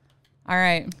 All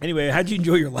right. Anyway, how'd you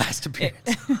enjoy your last appearance?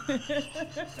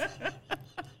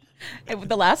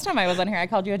 The last time I was on here, I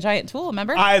called you a giant tool.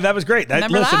 Remember? That was great.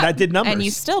 Remember that did numbers. And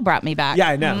you still brought me back. Yeah,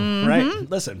 I know. Right?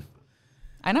 Listen.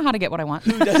 I know how to get what I want.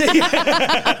 That's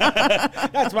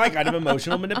my kind of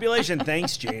emotional manipulation.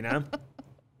 Thanks, Jayna.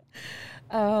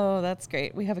 Oh, that's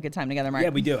great. We have a good time together, Mark. Yeah,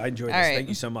 we do. I enjoyed this. All right. Thank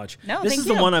you so much. No, this thank is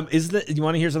the you. one you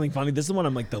want to hear something funny? This is the one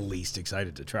I'm like the least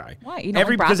excited to try. Why? You don't like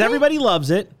Because broccoli? everybody loves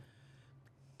it.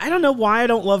 I don't know why I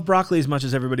don't love broccoli as much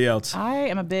as everybody else. I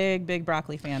am a big, big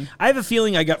broccoli fan. I have a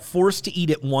feeling I got forced to eat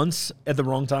it once at the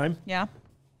wrong time. Yeah.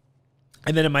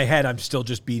 And then in my head, I'm still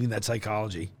just beating that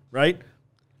psychology, right?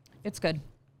 It's good.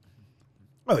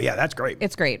 Oh, yeah, that's great.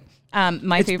 It's great. It's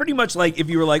Favorite. pretty much like if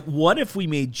you were like, what if we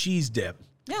made cheese dip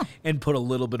Yeah. and put a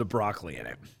little bit of broccoli in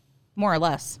it? More or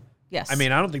less. Yes. I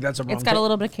mean, I don't think that's a wrong It's got a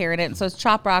little bit of carrot in it. So it's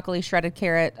chopped broccoli, shredded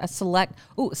carrot,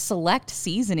 select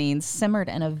seasonings simmered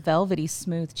in a velvety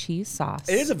smooth cheese sauce.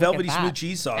 It is a Look at velvety that. smooth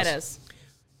cheese sauce. It is.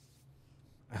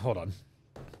 Hold on.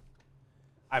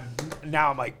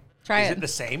 I'm like, Try is it. it the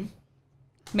same?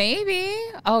 Maybe.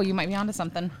 Oh, you might be onto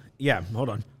something. Yeah, hold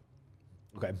on.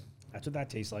 Okay, that's what that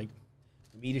tastes like.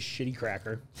 Meat is shitty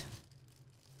cracker.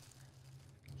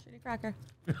 Shitty cracker.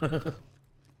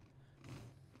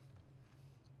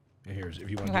 And here's if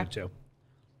you want Okay. to do it too.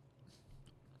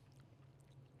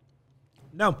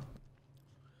 No.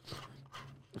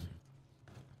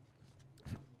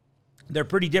 They're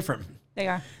pretty different. They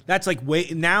are. That's like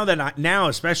now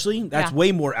especially that's Yeah.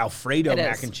 way more Alfredo It is.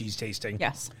 mac and cheese tasting.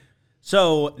 Yes.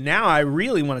 So now I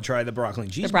really want to try the broccoli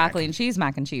and cheese. The broccoli and cheese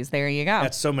mac and cheese. There you go.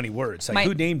 That's so many words. Like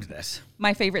who named this?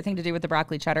 My favorite thing to do with the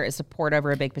broccoli cheddar is to pour it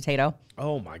over a baked potato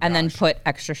Oh my god. and then put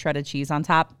extra shredded cheese on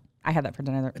top. I had that for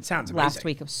dinner. It sounds last amazing.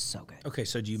 week. It was so good. Okay,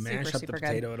 so do you mash up the super good.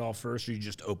 potato at all first, or you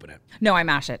just open it? No, I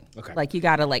mash it. Okay. Like you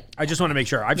gotta like. I just want to make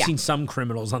sure. I've Yeah. seen some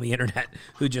criminals on the internet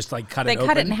who just like cut They it open.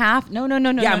 cut it in half. No. Yeah, no,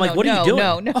 I'm like, no, what are you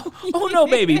doing? No. Oh no,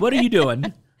 baby, what are you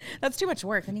doing? That's too much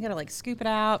work. Then you gotta like scoop it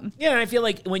out. Yeah, and I feel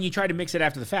like when you try to mix it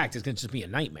after the fact, it's gonna just be a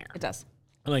nightmare. It does.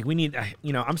 I'm like, we need,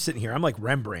 I'm sitting here, I'm like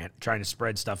Rembrandt trying to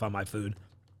spread stuff on my food.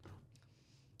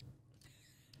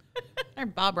 Or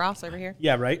Bob Ross over here.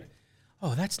 Yeah, right.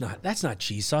 Oh, that's not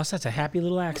cheese sauce. That's a happy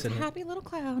little accident. Happy little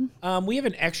clown. We have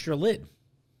an extra lid.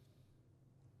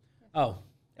 Oh,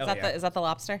 Is that the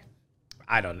lobster?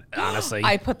 I don't honestly.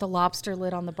 I put the lobster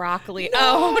lid on the broccoli. No.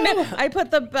 Oh no! I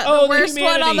put the Oh, the worst one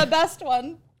on humanity. the best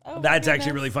one. Oh, my That's actually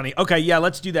goodness. really funny. Okay, yeah,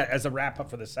 let's do that as a wrap up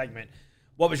for the segment.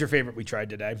 What was your favorite we tried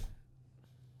today?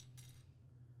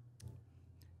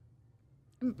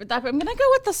 I'm going to go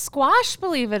with the squash,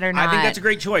 believe it or not. I think that's a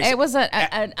great choice. It was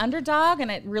an underdog, and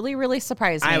it really, really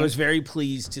surprised me. I was very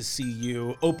pleased to see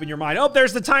you open your mind. Oh,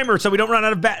 there's the timer, so we don't run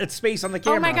out of space on the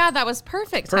camera. Oh my God, that was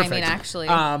perfect timing, actually.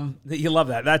 You love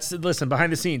that. Listen,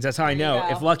 behind the scenes, that's how I know.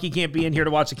 If Lucky can't be in here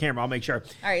to watch the camera, I'll make sure.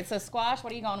 All right, so squash,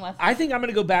 what are you going with? I think I'm going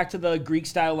to go back to the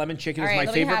Greek-style lemon chicken. Is my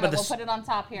favorite. We'll put it on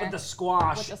top here. But the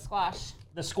squash. With the squash.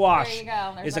 The squash there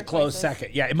you go. is a close second.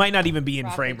 Yeah, it might not even be in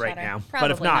frame right now. Probably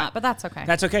but if not, but that's okay.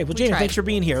 That's okay. Well, Jayna, thanks for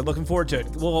being here. Looking forward to it.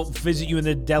 We'll visit you in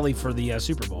the deli for the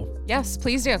Super Bowl. Yes,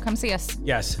 please do. Come see us.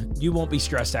 Yes. You won't be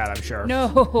stressed out, I'm sure.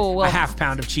 No. A half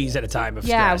pound of cheese at a time of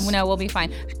stress. Yeah, no, we'll be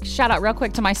fine. Shout out real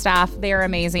quick to my staff. They are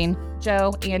amazing.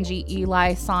 Joe, Angie,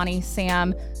 Eli, Sonny,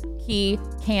 Sam, Key,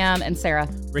 Cam, and Sarah.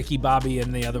 Ricky, Bobby,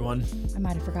 and the other one. I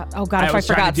might have forgot. Oh, God, if I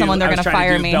forgot someone, they're going to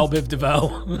fire me. Belle Biv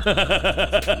DeVoe.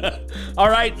 All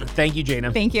right. Thank you,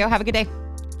 Jayna. Thank you. Have a good day.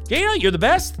 Jayna, you're the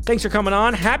best. Thanks for coming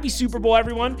on. Happy Super Bowl,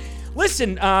 everyone.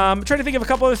 Listen, I'm trying to think of a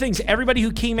couple other things. Everybody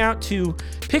who came out to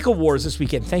Pickle Wars this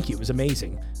weekend, thank you. It was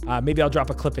amazing. Maybe I'll drop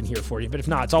a clip in here for you, but if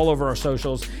not, it's all over our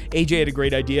socials. AJ had a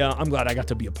great idea. I'm glad I got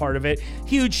to be a part of it.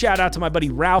 Huge shout out to my buddy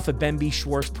Ralph at Ben B.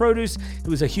 Schwartz Produce,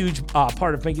 who was a huge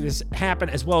part of making this happen,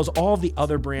 as well as all the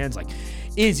other brands like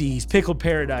Izzy's, Pickled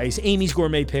Paradise, Amy's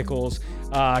Gourmet Pickles,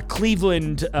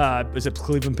 Cleveland, is it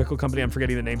Cleveland Pickle Company? I'm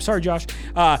forgetting the name. Sorry, Josh.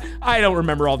 I don't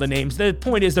remember all the names. The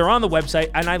point is they're on the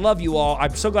website, and I love you all.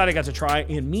 I'm so glad I got to try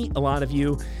and meet a lot of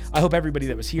you. I hope everybody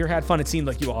that was here had fun. It seemed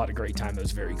like you all had a great time. That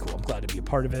was very cool. I'm glad to be a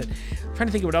part of it. I'm trying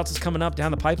to think of what else is coming up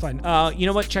down the pipeline. You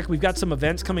know what? Check. We've got some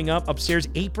events coming up upstairs.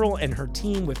 April and her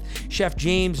team with Chef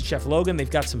James and Chef Logan.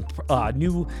 They've got some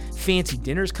new fancy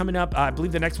dinners coming up. I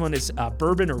believe the next one is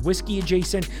bourbon or whiskey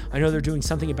adjacent. I know they're doing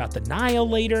something about the Nile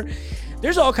later.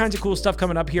 There's all kinds of cool stuff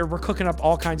coming up here. We're cooking up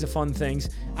all kinds of fun things.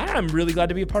 I'm really glad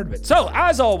to be a part of it. So,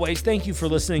 as always, thank you for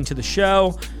listening to the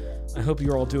show. I hope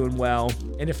you're all doing well.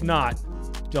 And if not,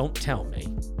 don't tell me,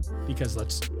 because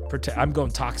let's pretend I'm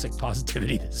going toxic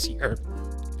positivity this year.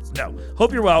 No,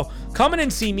 hope you're well. Come in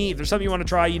and see me. If there's something you want to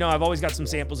try, I've always got some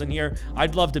samples in here.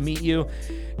 I'd love to meet you.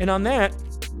 And on that,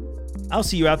 I'll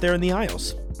see you out there in the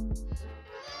aisles.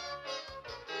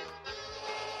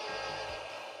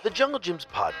 The Jungle Gyms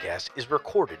podcast is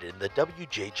recorded in the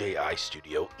WJJI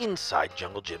studio inside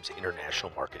Jungle Gyms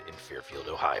International Market in Fairfield,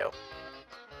 Ohio.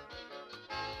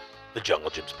 The Jungle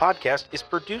Gyms podcast is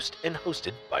produced and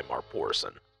hosted by Mark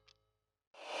Borison.